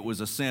felt like it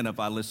was a sin if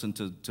I listened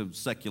to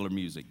secular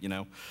music, you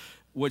know,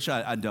 which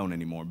I don't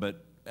anymore.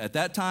 But at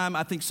that time,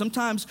 I think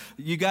sometimes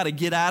you got to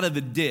get out of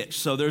the ditch.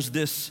 So there's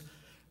this,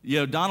 you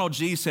know, Donald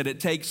G. said it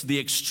takes the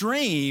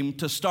extreme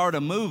to start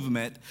a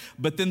movement,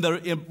 but then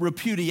the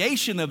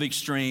repudiation of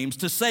extremes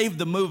to save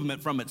the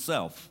movement from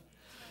itself.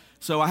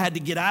 So I had to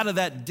get out of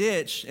that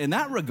ditch in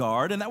that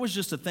regard, and that was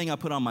just a thing I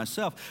put on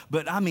myself.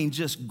 But I mean,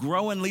 just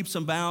growing leaps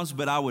and bounds,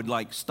 but I would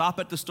like stop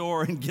at the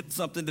store and get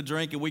something to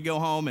drink, and we'd go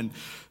home, and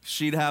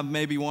she'd have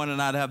maybe one,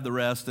 and I'd have the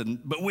rest.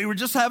 But we were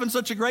just having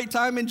such a great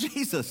time in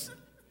Jesus.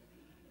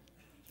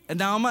 And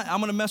now I'm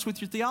going to mess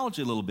with your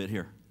theology a little bit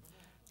here.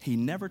 He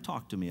never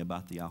talked to me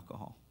about the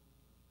alcohol.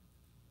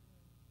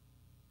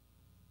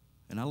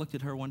 And I looked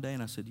at her one day,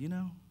 and I said, you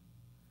know,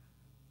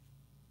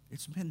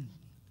 It's been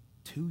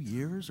 2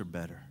 years or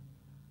better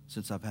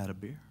since I've had a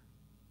beer.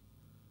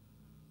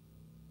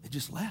 It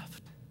just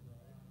left.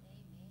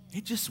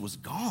 It just was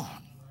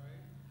gone.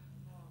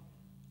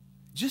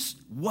 Just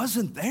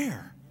wasn't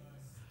there.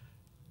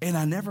 And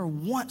I never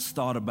once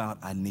thought about,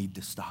 I need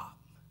to stop.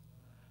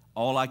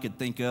 All I could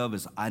think of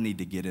is, I need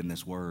to get in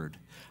this word.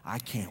 I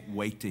can't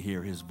wait to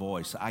hear his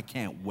voice. I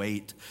can't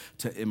wait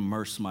to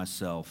immerse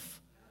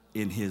myself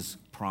in his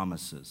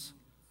promises.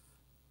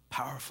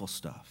 Powerful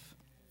stuff.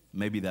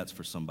 Maybe that's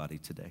for somebody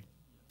today.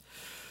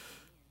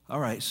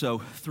 All right, so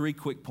 3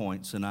 quick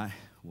points, and I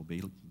will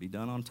be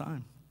done on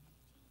time.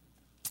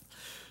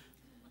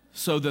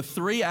 So the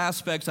 3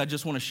 aspects I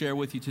just want to share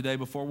with you today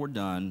before we're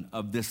done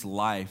of this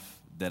life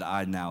that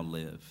I now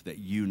live, that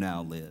you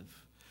now live.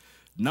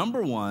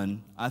 Number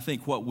 1, I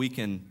think what we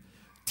can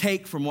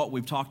take from what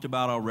we've talked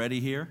about already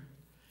here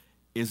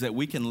is that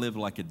we can live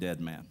like a dead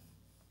man.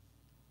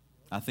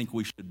 I think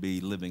we should be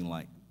living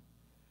like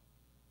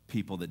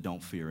people that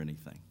don't fear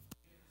anything.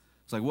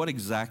 It's like, what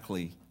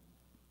exactly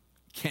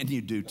can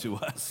you do to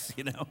us,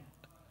 you know?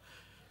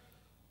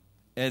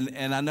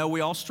 And I know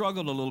we all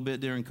struggled a little bit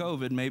during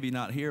COVID, maybe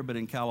not here, but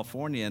in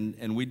California,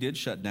 and we did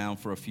shut down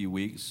for a few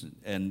weeks,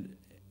 and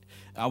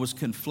I was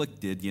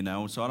conflicted, you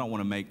know, so I don't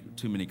want to make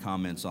too many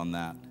comments on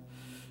that.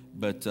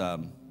 But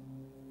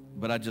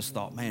I just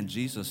thought, man,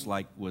 Jesus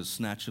was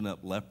snatching up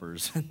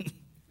lepers,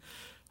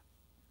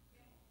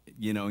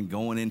 you know, and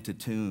going into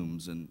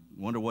tombs, and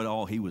wonder what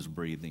all he was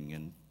breathing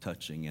and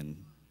touching,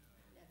 and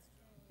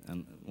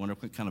wonder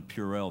what kind of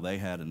Purell they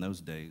had in those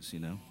days, you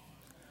know.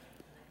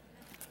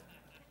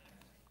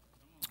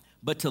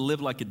 But to live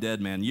like a dead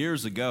man.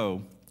 Years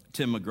ago,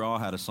 Tim McGraw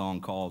had a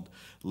song called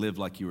Live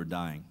Like You Were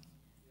Dying.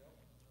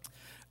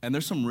 And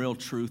there's some real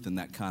truth in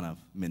that kind of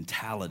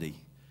mentality.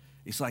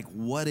 It's like,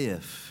 what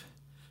if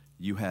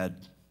you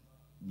had,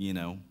 you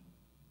know,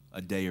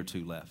 a day or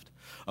 2 left?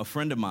 A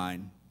friend of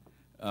mine,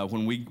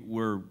 when we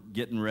were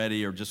getting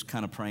ready or just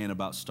kind of praying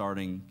about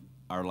starting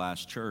our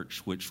last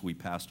church, which we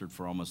pastored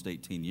for almost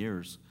 18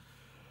 years,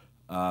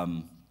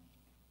 man,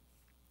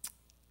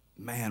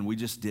 we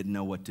just didn't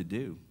know what to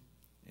do.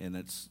 And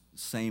it's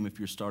same if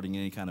you're starting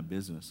any kind of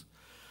business.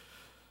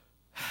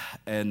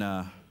 And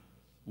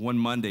one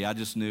Monday, I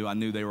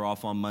knew they were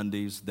off on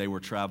Mondays. They were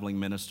traveling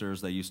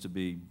ministers. They used to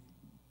be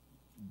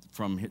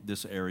from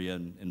this area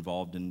and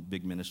involved in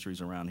big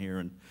ministries around here.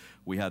 And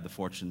we had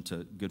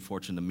the good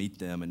fortune to meet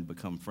them and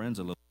become friends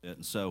a little bit.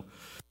 And so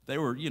they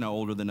were, you know,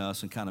 older than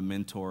us and kind of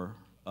mentor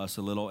us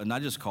a little. And I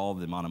just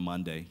called them on a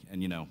Monday.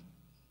 And, you know,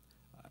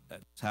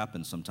 it's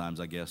happened sometimes,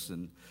 I guess.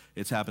 And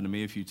it's happened to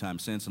me a few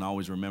times since. And I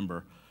always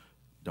remember,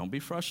 don't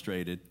be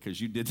frustrated because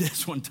you did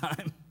this one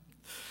time.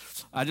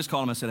 I just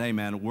called him and said, hey,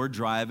 man, we're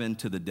driving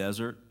to the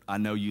desert. I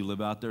know you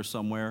live out there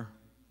somewhere.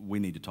 We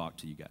need to talk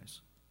to you guys.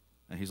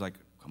 And he's like,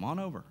 come on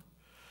over.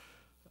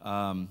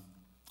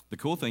 The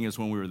cool thing is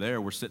when we were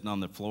there, we're sitting on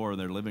the floor of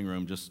their living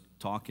room just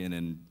talking,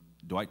 and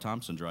Dwight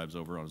Thompson drives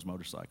over on his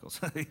motorcycle.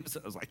 So I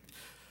was like,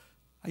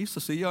 I used to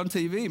see you on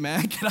TV,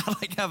 man. Can I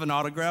have an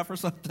autograph or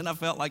something? I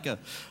felt like a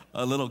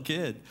little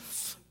kid.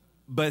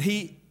 But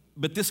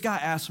this guy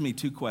asked me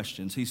 2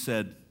 questions. He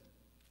said,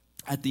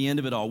 at the end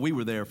of it all, we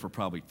were there for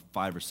probably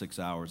 5 or 6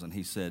 hours, and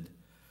he said,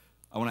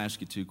 I want to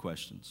ask you 2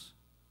 questions.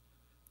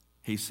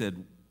 He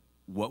said,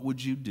 what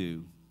would you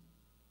do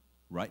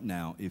right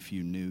now if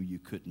you knew you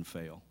couldn't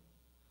fail?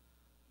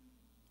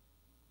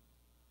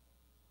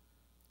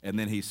 And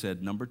then he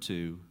said, number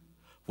 2,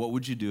 what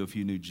would you do if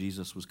you knew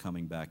Jesus was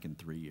coming back in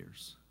 3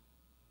 years?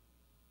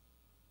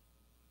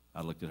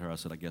 I looked at her, I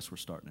said, I guess we're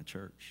starting a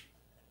church.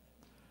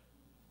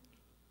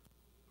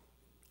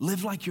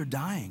 Live like you're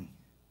dying.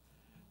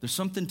 There's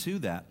something to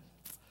that.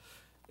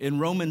 In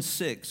Romans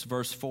 6,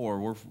 verse 4,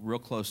 we're real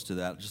close to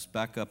that. Just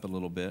back up a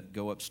little bit.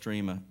 Go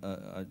upstream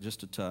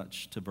just a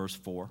touch to verse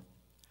 4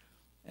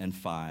 and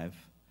 5.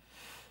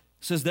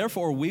 It says,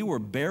 therefore we were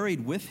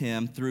buried with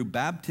him through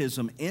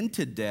baptism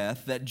into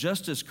death, that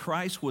just as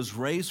Christ was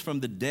raised from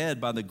the dead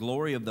by the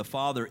glory of the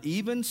Father,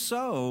 even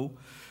so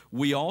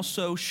we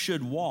also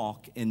should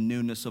walk in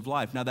newness of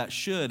life. Now that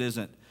should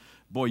isn't,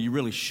 boy, you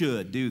really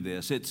should do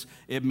this.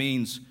 It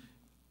means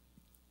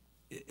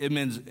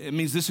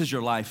this is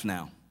your life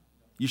now.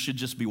 You should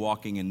just be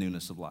walking in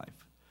newness of life.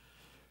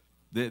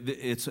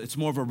 It's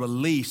more of a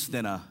release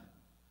than a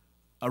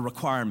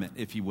requirement,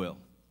 if you will.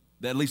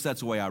 At least that's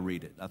the way I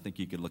read it. I think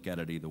you could look at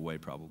it either way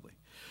probably.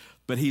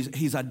 But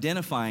he's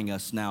identifying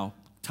us now,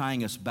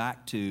 tying us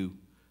back to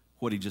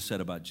what he just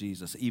said about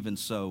Jesus. Even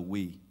so,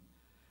 we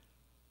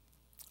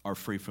are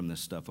free from this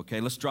stuff. Okay,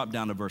 let's drop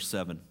down to verse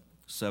 7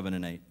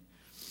 and 8.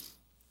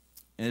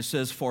 And it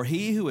says, for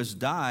he who has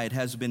died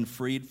has been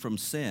freed from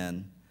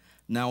sin.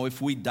 Now,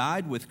 if we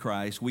died with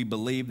Christ, we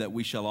believe that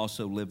we shall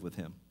also live with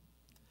him.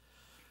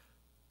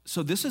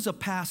 So this is a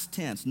past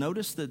tense.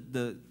 Notice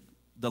the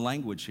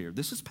language here.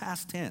 This is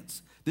past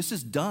tense. This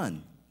is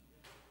done.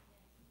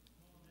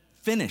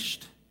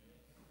 Finished.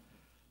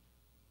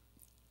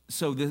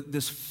 So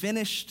this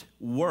finished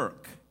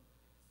work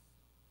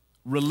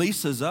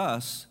releases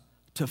us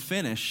to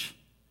finish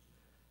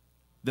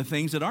the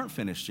things that aren't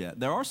finished yet.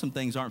 There are some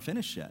things aren't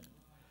finished yet.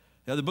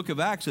 The book of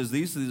Acts says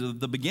these are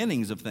the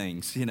beginnings of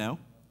things, you know.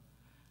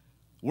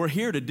 We're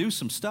here to do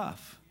some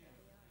stuff.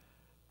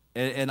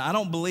 And I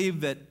don't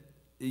believe that,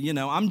 you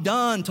know, I'm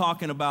done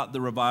talking about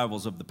the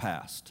revivals of the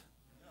past.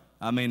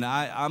 I mean,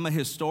 I'm a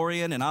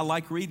historian and I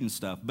like reading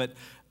stuff, but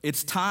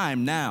it's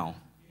time now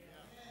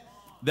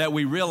that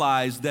we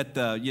realize that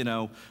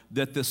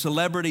that the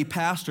celebrity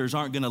pastors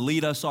aren't going to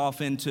lead us off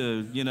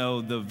into, you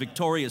know, the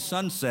victorious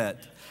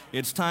sunset.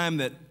 It's time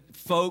that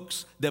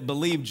folks that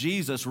believe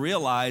Jesus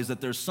realize that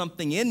there's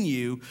something in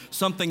you,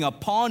 something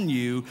upon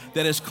you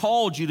that has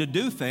called you to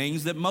do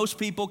things that most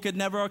people could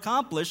never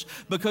accomplish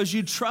because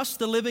you trust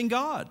the living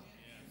God.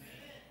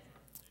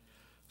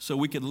 So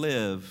we could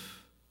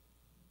live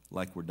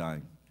like we're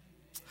dying.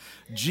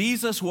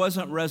 Jesus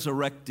wasn't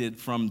resurrected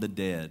from the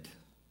dead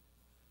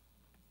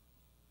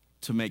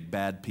to make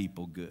bad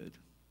people good.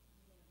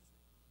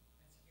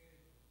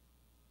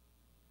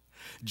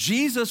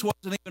 Jesus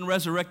wasn't even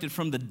resurrected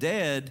from the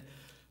dead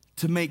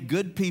to make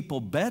good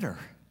people better.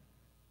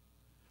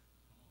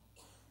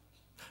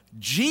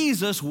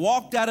 Jesus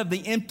walked out of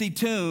the empty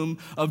tomb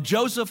of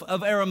Joseph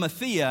of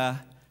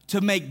Arimathea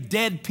to make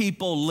dead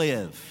people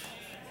live.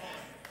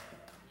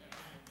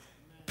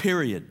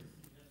 Period.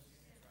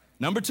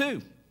 Number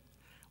 2,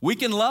 we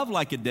can love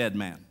like a dead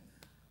man.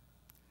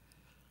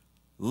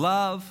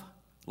 Love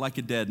like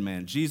a dead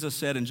man. Jesus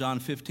said in John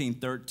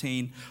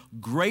 15:13,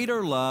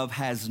 greater love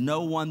has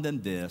no one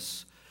than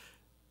this,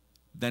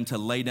 than to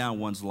lay down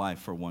one's life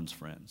for one's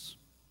friends.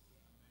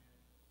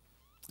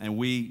 And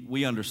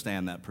we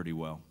understand that pretty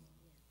well.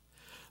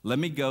 Let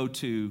me go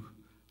to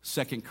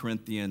 2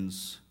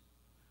 Corinthians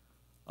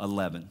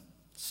 11.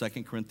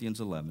 2 Corinthians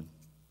 11.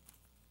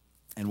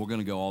 And we're going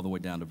to go all the way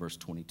down to verse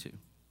 22.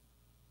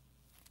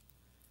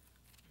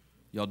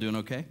 Y'all doing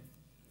okay?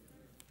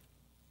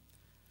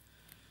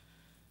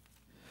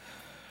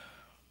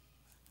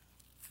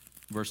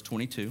 Verse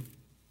 22,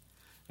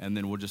 and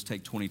then we'll just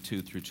take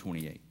 22 through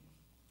 28.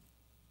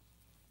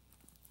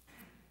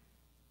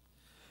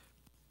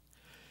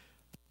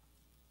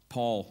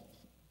 Paul,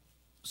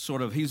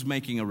 he's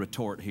making a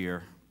retort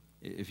here,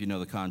 if you know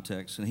the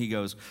context, and he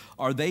goes,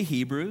 are they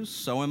Hebrews?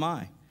 So am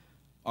I.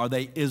 Are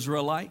they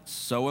Israelites?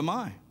 So am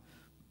I.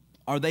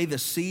 Are they the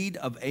seed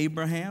of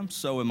Abraham?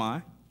 So am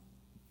I.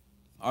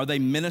 Are they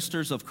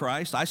ministers of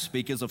Christ? I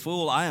speak as a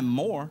fool. I am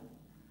more.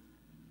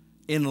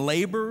 In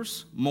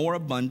labors more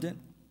abundant,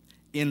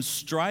 in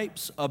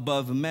stripes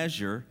above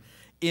measure,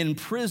 in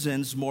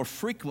prisons more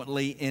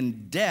frequently,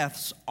 in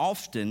deaths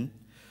often.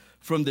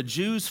 From the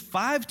Jews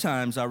 5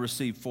 times I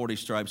received 40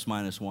 stripes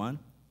minus 1.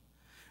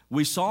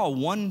 We saw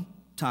one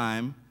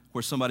time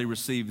where somebody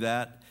received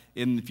that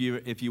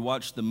if you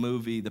watch the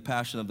movie The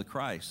Passion of the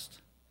Christ.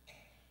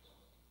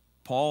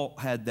 Paul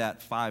had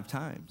that 5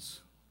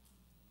 times.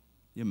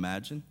 You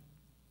imagine?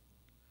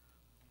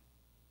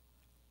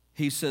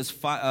 He says,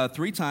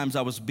 3 times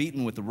I was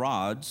beaten with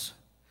rods.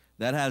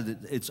 That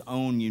had its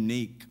own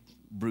unique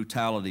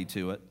brutality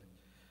to it.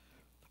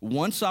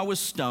 Once I was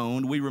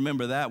stoned. We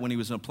remember that when he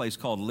was in a place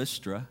called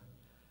Lystra.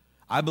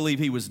 I believe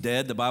he was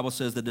dead. The Bible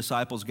says the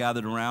disciples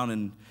gathered around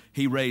and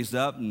he raised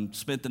up and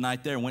spent the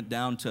night there and went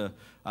down to,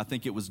 I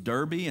think it was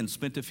Derbe, and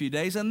spent a few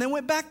days and then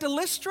went back to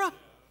Lystra.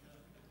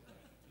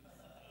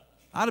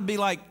 I'd be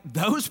like,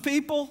 those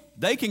people,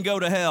 they can go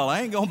to hell.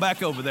 I ain't going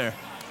back over there.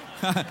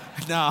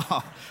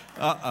 No.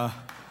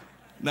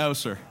 No,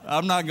 sir.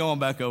 I'm not going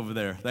back over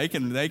there. They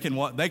can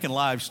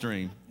live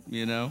stream,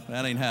 you know.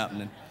 That ain't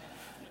happening.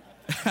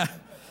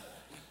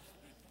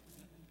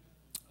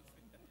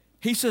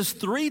 He says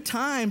 3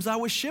 times I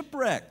was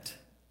shipwrecked.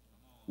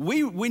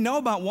 We know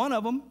about one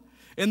of them.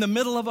 In the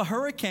middle of a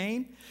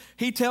hurricane,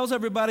 he tells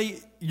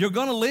everybody, you're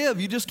going to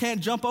live. You just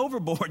can't jump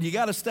overboard. You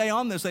got to stay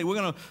on this thing.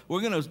 We're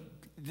going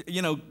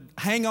to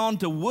hang on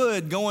to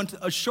wood going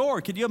to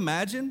ashore. Could you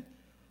imagine?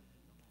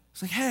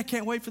 It's like, hey, I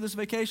can't wait for this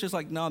vacation. It's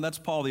like, no, that's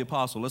Paul the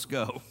Apostle. Let's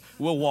go.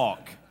 We'll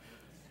walk.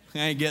 I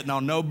ain't getting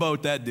on no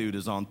boat that dude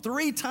is on.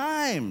 3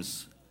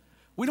 times.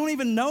 We don't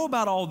even know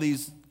about all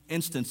these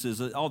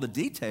instances, all the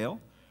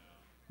detail.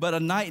 But a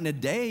night and a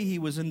day he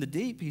was in the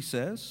deep, he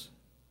says.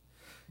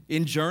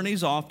 In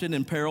journeys often,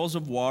 in perils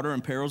of water,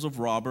 in perils of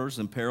robbers,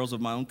 in perils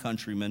of my own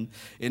countrymen,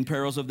 in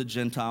perils of the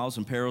Gentiles,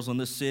 in perils in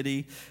the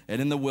city,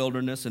 and in the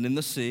wilderness, and in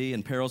the sea,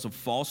 in perils of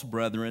false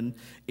brethren,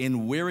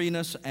 in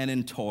weariness and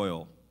in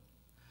toil.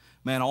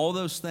 Man, all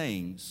those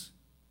things,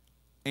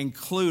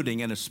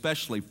 including and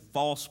especially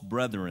false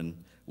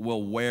brethren,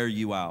 will wear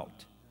you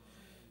out.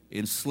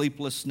 In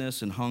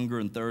sleeplessness and hunger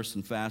and thirst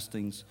and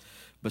fastings,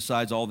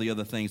 besides all the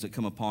other things that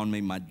come upon me,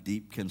 my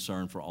deep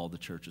concern for all the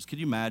churches. Could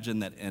you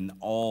imagine that in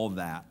all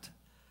that?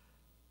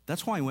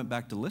 That's why he went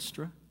back to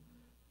Lystra.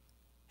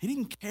 He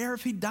didn't care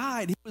if he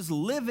died. He was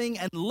living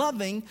and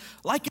loving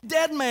like a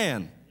dead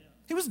man.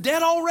 He was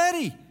dead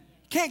already.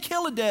 Can't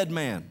kill a dead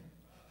man.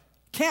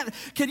 Can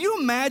you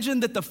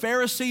imagine that the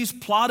Pharisees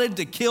plotted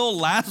to kill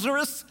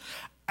Lazarus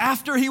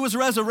after he was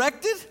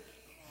resurrected?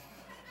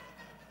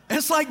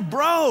 It's like,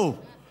 bro,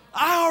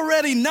 I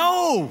already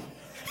know.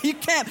 You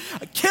can't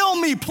kill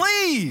me,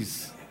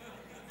 please.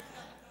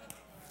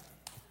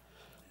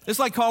 It's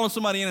like calling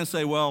somebody in and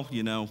say, well,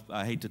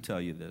 I hate to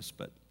tell you this,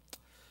 but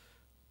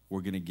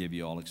we're going to give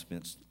you all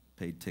expense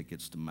paid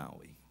tickets to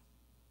Maui.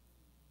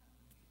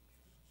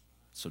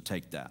 So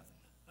take that.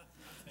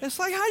 It's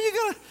like,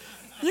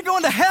 you're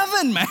going to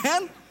heaven,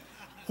 man.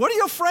 What are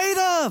you afraid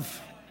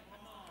of?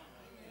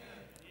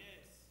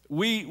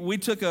 We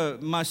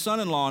took my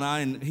son-in-law and I,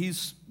 and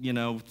he's,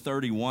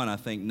 31, I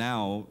think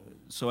now.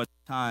 So at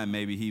the time,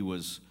 maybe he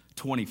was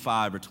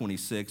 25 or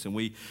 26, and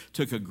we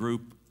took a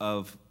group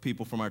of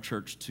people from our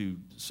church to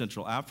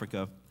Central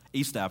Africa,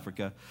 East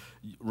Africa,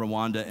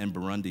 Rwanda and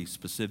Burundi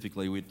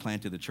specifically. We had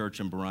planted a church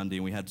in Burundi,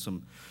 and we had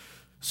some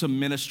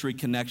ministry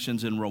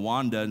connections in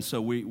Rwanda, and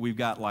so we've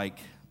got like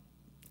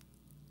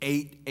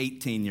 8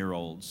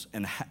 18-year-olds,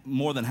 and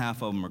more than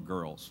half of them are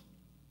girls.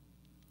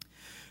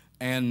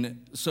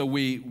 And so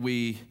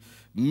we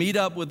meet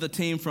up with the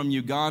team from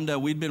Uganda.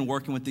 We'd been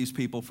working with these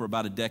people for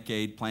about a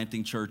decade,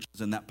 planting churches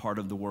in that part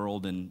of the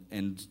world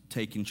and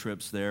taking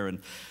trips there.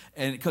 And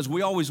because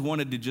we always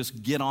wanted to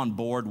just get on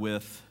board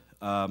with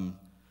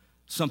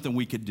something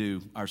we could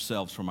do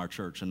ourselves from our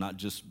church and not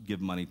just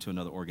give money to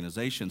another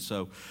organization.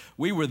 So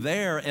we were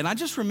there, and I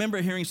just remember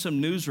hearing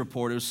some news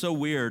report. It was so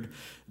weird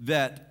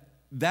that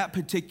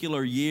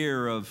particular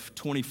year of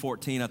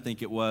 2014, I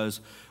think it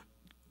was,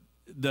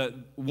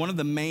 one of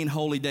the main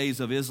holy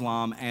days of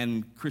Islam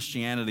and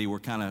Christianity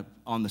were kind of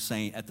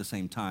at the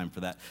same time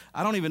for that.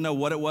 I don't even know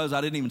what it was.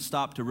 I didn't even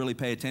stop to really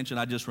pay attention.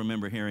 I just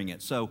remember hearing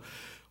it. So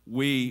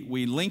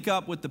we link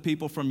up with the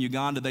people from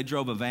Uganda. They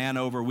drove a van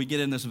over. We get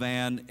in this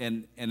van,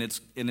 and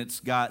it's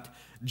got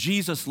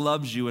Jesus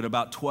loves you in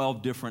about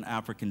 12 different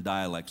African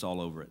dialects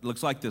all over it. It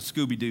looks like the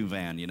Scooby-Doo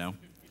van,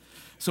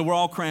 So we're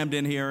all crammed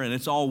in here, and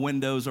it's all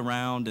windows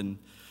around,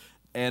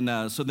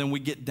 and so then we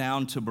get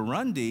down to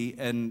Burundi,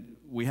 and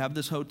we have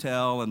this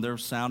hotel, and they're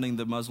sounding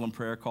the Muslim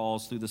prayer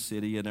calls through the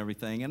city and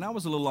everything. And I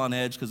was a little on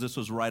edge because this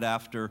was right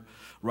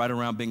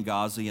around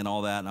Benghazi and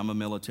all that. And I'm a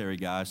military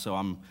guy, so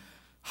I'm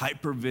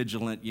hyper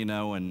vigilant,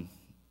 and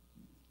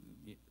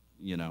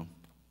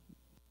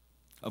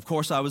of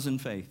course I was in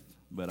faith,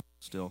 but I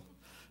still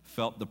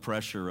felt the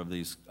pressure of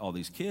all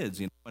these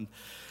kids, And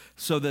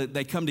so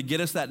they come to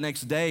get us that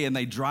next day, and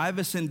they drive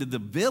us into the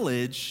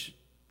village.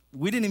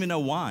 We didn't even know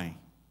why.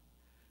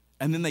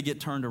 And then they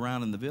get turned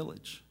around in the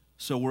village.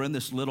 So we're in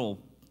this little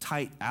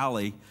tight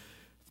alley,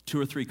 2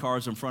 or 3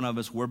 cars in front of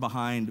us. We're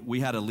behind. We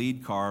had a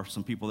lead car,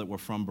 some people that were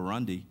from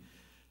Burundi,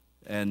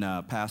 and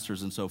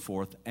pastors and so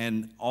forth.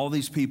 And all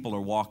these people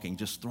are walking,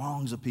 just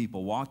throngs of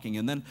people walking.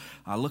 And then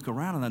I look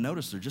around and I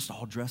notice they're just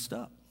all dressed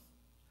up.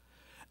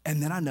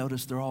 And then I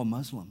notice they're all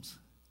Muslims.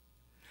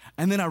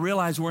 And then I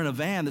realize we're in a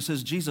van that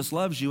says Jesus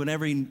loves you in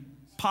every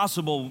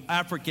possible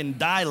African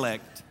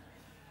dialect.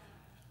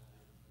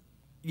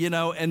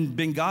 And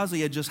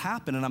Benghazi had just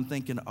happened, and I'm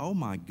thinking, oh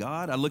my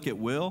God. I look at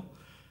Will.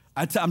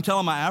 I'm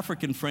telling my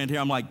African friend here,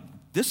 I'm like,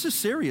 this is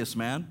serious,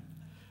 man.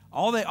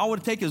 All it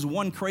would take is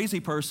one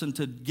crazy person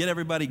to get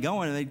everybody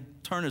going, and they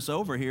turn us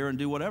over here and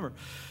do whatever.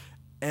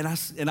 And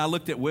I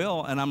looked at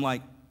Will, and I'm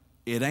like,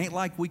 it ain't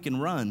like we can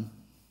run.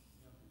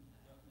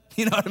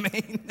 You know what I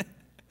mean?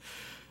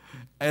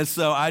 And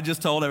so I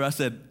just told her, I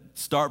said,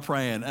 start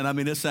praying. And I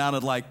mean, it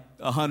sounded like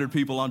 100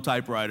 people on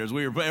typewriters.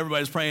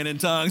 Everybody's praying in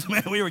tongues,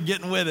 man. We were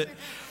getting with it.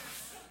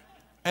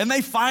 And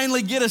they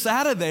finally get us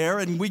out of there,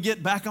 and we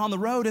get back on the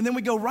road, and then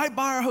we go right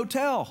by our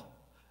hotel,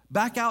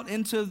 back out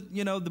into,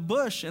 the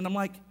bush. And I'm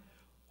like,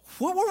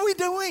 what were we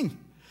doing?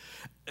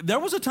 There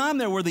was a time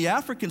there where the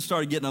Africans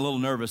started getting a little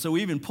nervous, so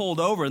we even pulled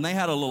over, and they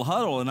had a little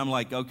huddle, and I'm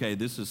like, okay,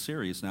 this is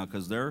serious now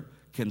because they're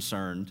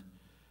concerned.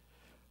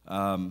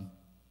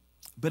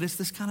 But it's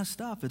this kind of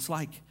stuff. It's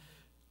like,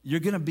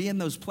 you're going to be in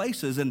those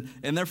places, and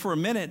there for a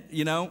minute,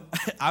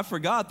 I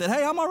forgot that,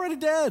 hey, I'm already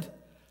dead.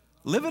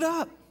 Live it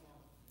up.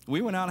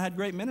 We went out and had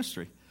great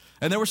ministry.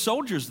 And there were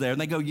soldiers there, and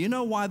they go, you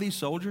know why these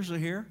soldiers are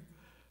here?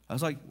 I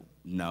was like,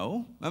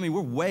 no. I mean,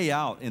 we're way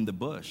out in the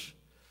bush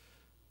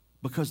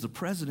because the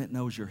president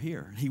knows you're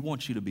here. He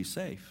wants you to be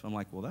safe. I'm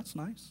like, well, that's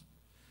nice.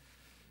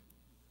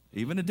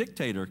 Even a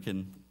dictator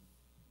can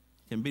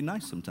be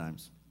nice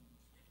sometimes.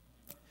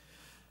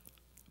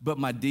 But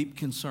my deep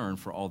concern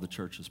for all the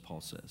churches,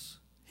 Paul says,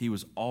 he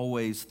was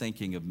always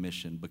thinking of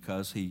mission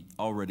because he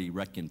already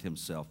reckoned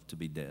himself to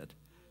be dead.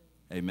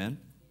 Amen?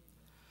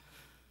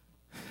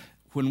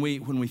 When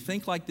we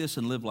think like this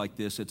and live like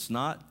this, it's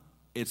not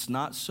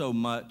so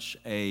much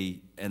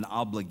an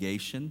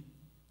obligation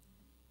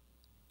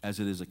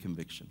as it is a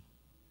conviction.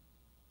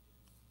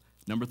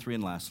 Number 3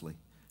 and lastly,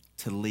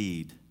 to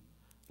lead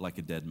like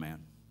a dead man.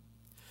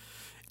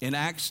 In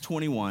Acts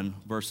 21,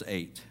 verse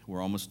 8,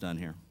 we're almost done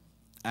here.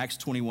 Acts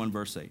 21,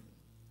 verse 8.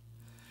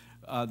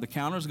 The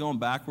counter's going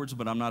backwards,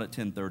 but I'm not at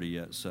 10:30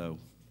 yet, so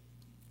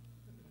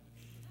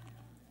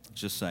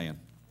just saying.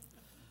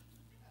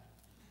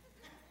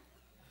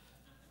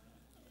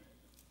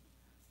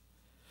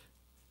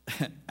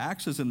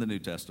 Acts is in the New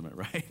Testament,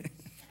 right?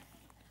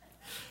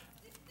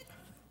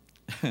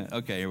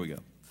 Okay, here we go.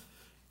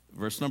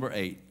 Verse number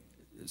 8.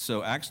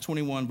 So Acts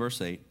 21,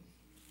 verse 8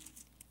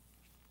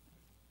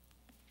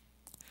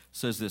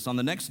 says this, on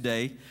the next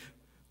day,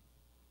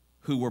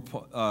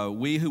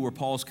 we who were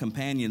Paul's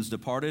companions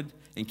departed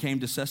and came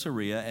to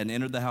Caesarea and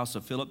entered the house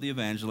of Philip the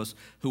evangelist,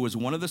 who was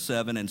one of the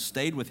 7, and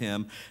stayed with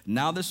him.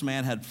 Now this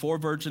man had 4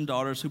 virgin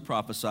daughters who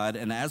prophesied,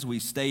 and as we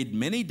stayed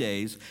many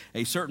days,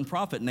 a certain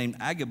prophet named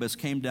Agabus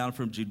came down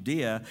from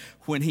Judea.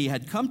 When he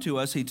had come to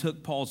us, he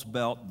took Paul's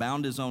belt,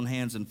 bound his own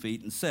hands and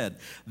feet, and said,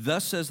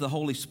 "Thus says the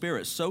Holy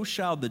Spirit, so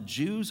shall the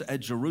Jews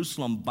at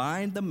Jerusalem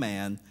bind the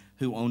man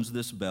who owns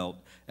this belt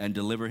and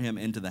deliver him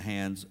into the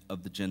hands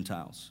of the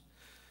Gentiles."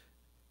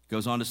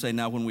 Goes on to say,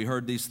 "Now when we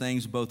heard these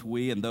things, both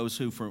we and those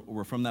who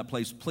were from that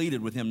place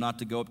pleaded with him not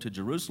to go up to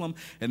Jerusalem.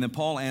 And then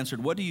Paul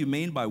answered, 'What do you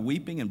mean by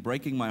weeping and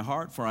breaking my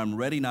heart? For I'm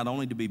ready not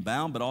only to be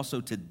bound, but also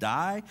to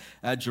die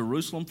at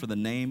Jerusalem for the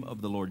name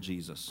of the Lord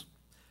Jesus.'"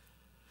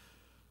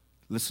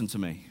 Listen to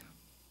me.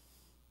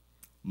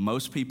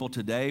 Most people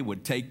today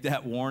would take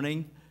that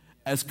warning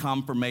as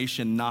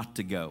confirmation not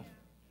to go.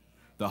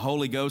 The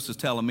Holy Ghost is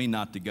telling me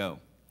not to go.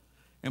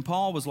 And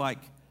Paul was like,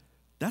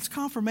 that's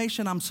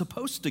confirmation I'm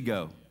supposed to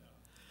go.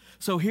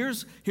 So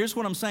here's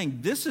what I'm saying.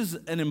 This is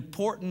an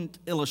important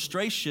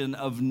illustration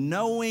of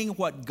knowing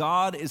what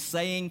God is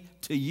saying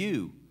to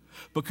you,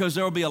 because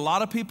there will be a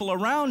lot of people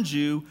around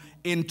you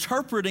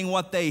interpreting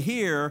what they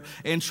hear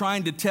and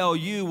trying to tell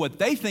you what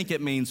they think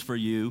it means for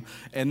you,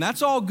 and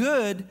that's all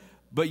good,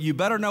 but you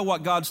better know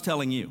what God's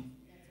telling you,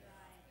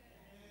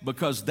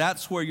 because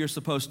that's where you're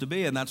supposed to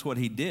be, and that's what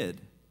he did.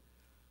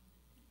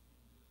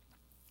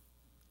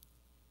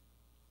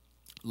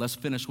 Let's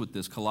finish with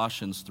this,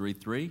 Colossians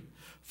 3:3.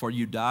 "For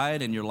you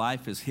died, and your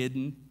life is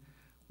hidden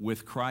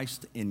with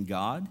Christ in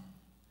God."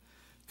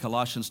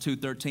 Colossians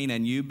 2:13,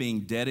 "And you,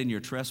 being dead in your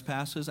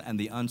trespasses and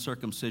the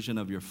uncircumcision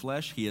of your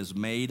flesh, he has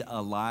made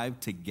alive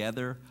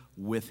together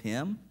with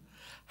him,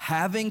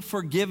 having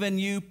forgiven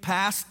you,"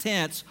 past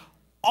tense,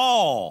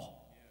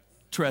 "all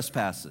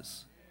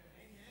trespasses."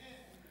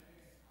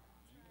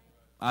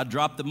 I'd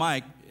drop the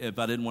mic if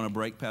I didn't want to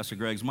break Pastor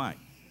Greg's mic.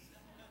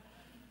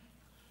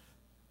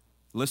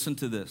 Listen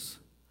to this.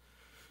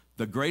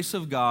 The grace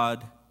of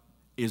God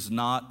is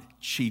not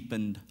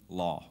cheapened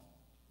law.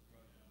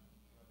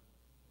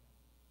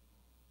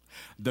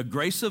 The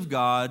grace of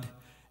God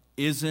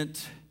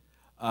isn't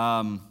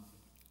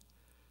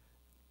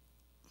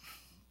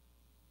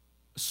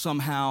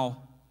somehow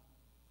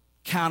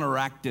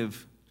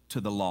counteractive to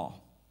the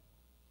law.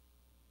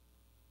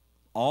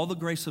 All the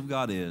grace of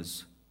God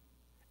is,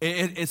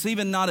 it's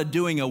even not a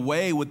doing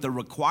away with the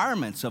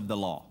requirements of the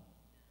law.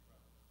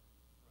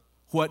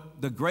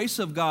 What the grace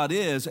of God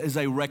is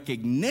a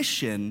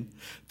recognition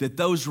that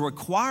those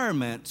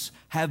requirements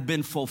have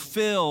been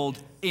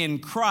fulfilled in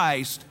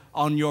Christ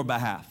on your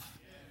behalf.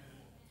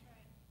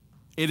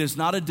 It is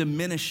not a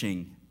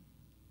diminishing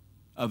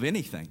of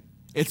anything.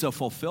 It's a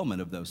fulfillment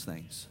of those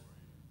things.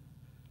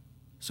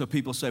 So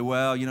people say,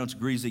 well, it's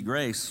greasy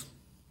grace.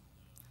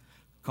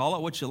 Call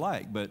it what you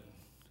like, but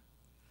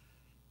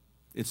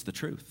it's the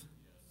truth.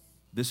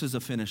 This is a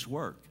finished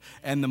work.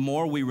 And the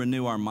more we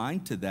renew our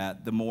mind to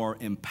that, the more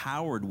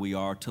empowered we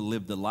are to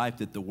live the life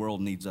that the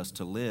world needs us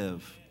to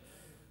live,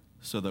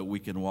 so that we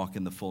can walk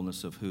in the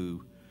fullness of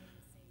who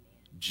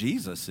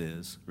Jesus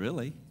is,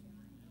 really,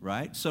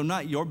 right? So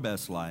not your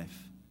best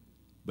life,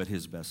 but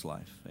his best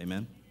life.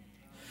 Amen?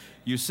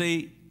 You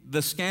see,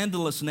 the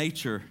scandalous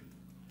nature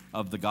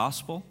of the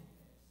gospel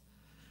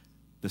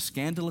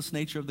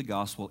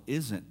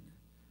isn't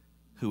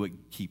who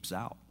it keeps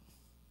out.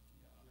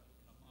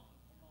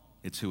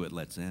 It's who it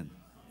lets in.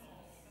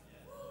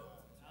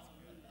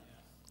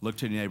 Look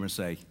to your neighbor and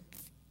say,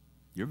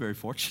 you're very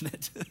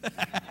fortunate.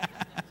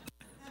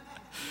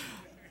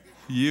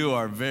 You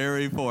are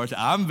very fortunate.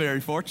 I'm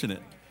very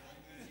fortunate.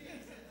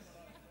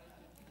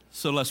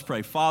 So let's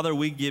pray. Father,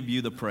 we give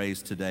you the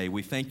praise today.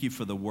 We thank you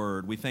for the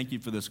word. We thank you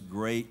for this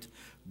great,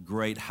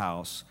 great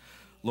house.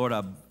 Lord,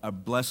 I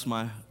bless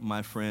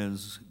my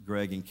friends,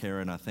 Greg and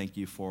Karen. I thank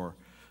you for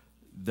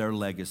their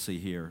legacy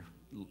here.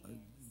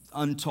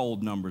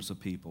 Untold numbers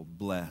of people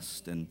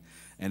blessed and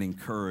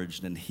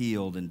encouraged and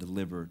healed and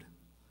delivered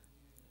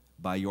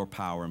by your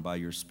power and by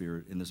your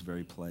spirit in this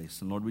very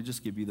place. And Lord, we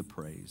just give you the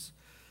praise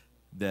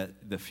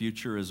that the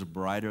future is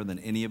brighter than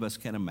any of us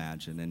can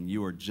imagine, and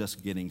you are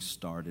just getting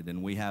started.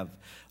 And we have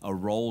a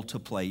role to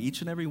play,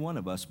 each and every one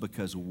of us,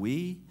 because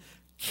we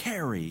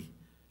carry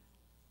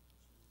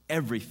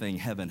everything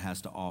heaven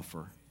has to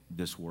offer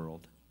this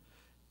world.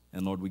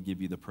 And Lord, we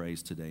give you the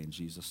praise today in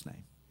Jesus'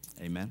 name.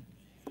 Amen.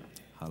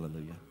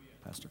 Hallelujah.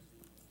 Pastor.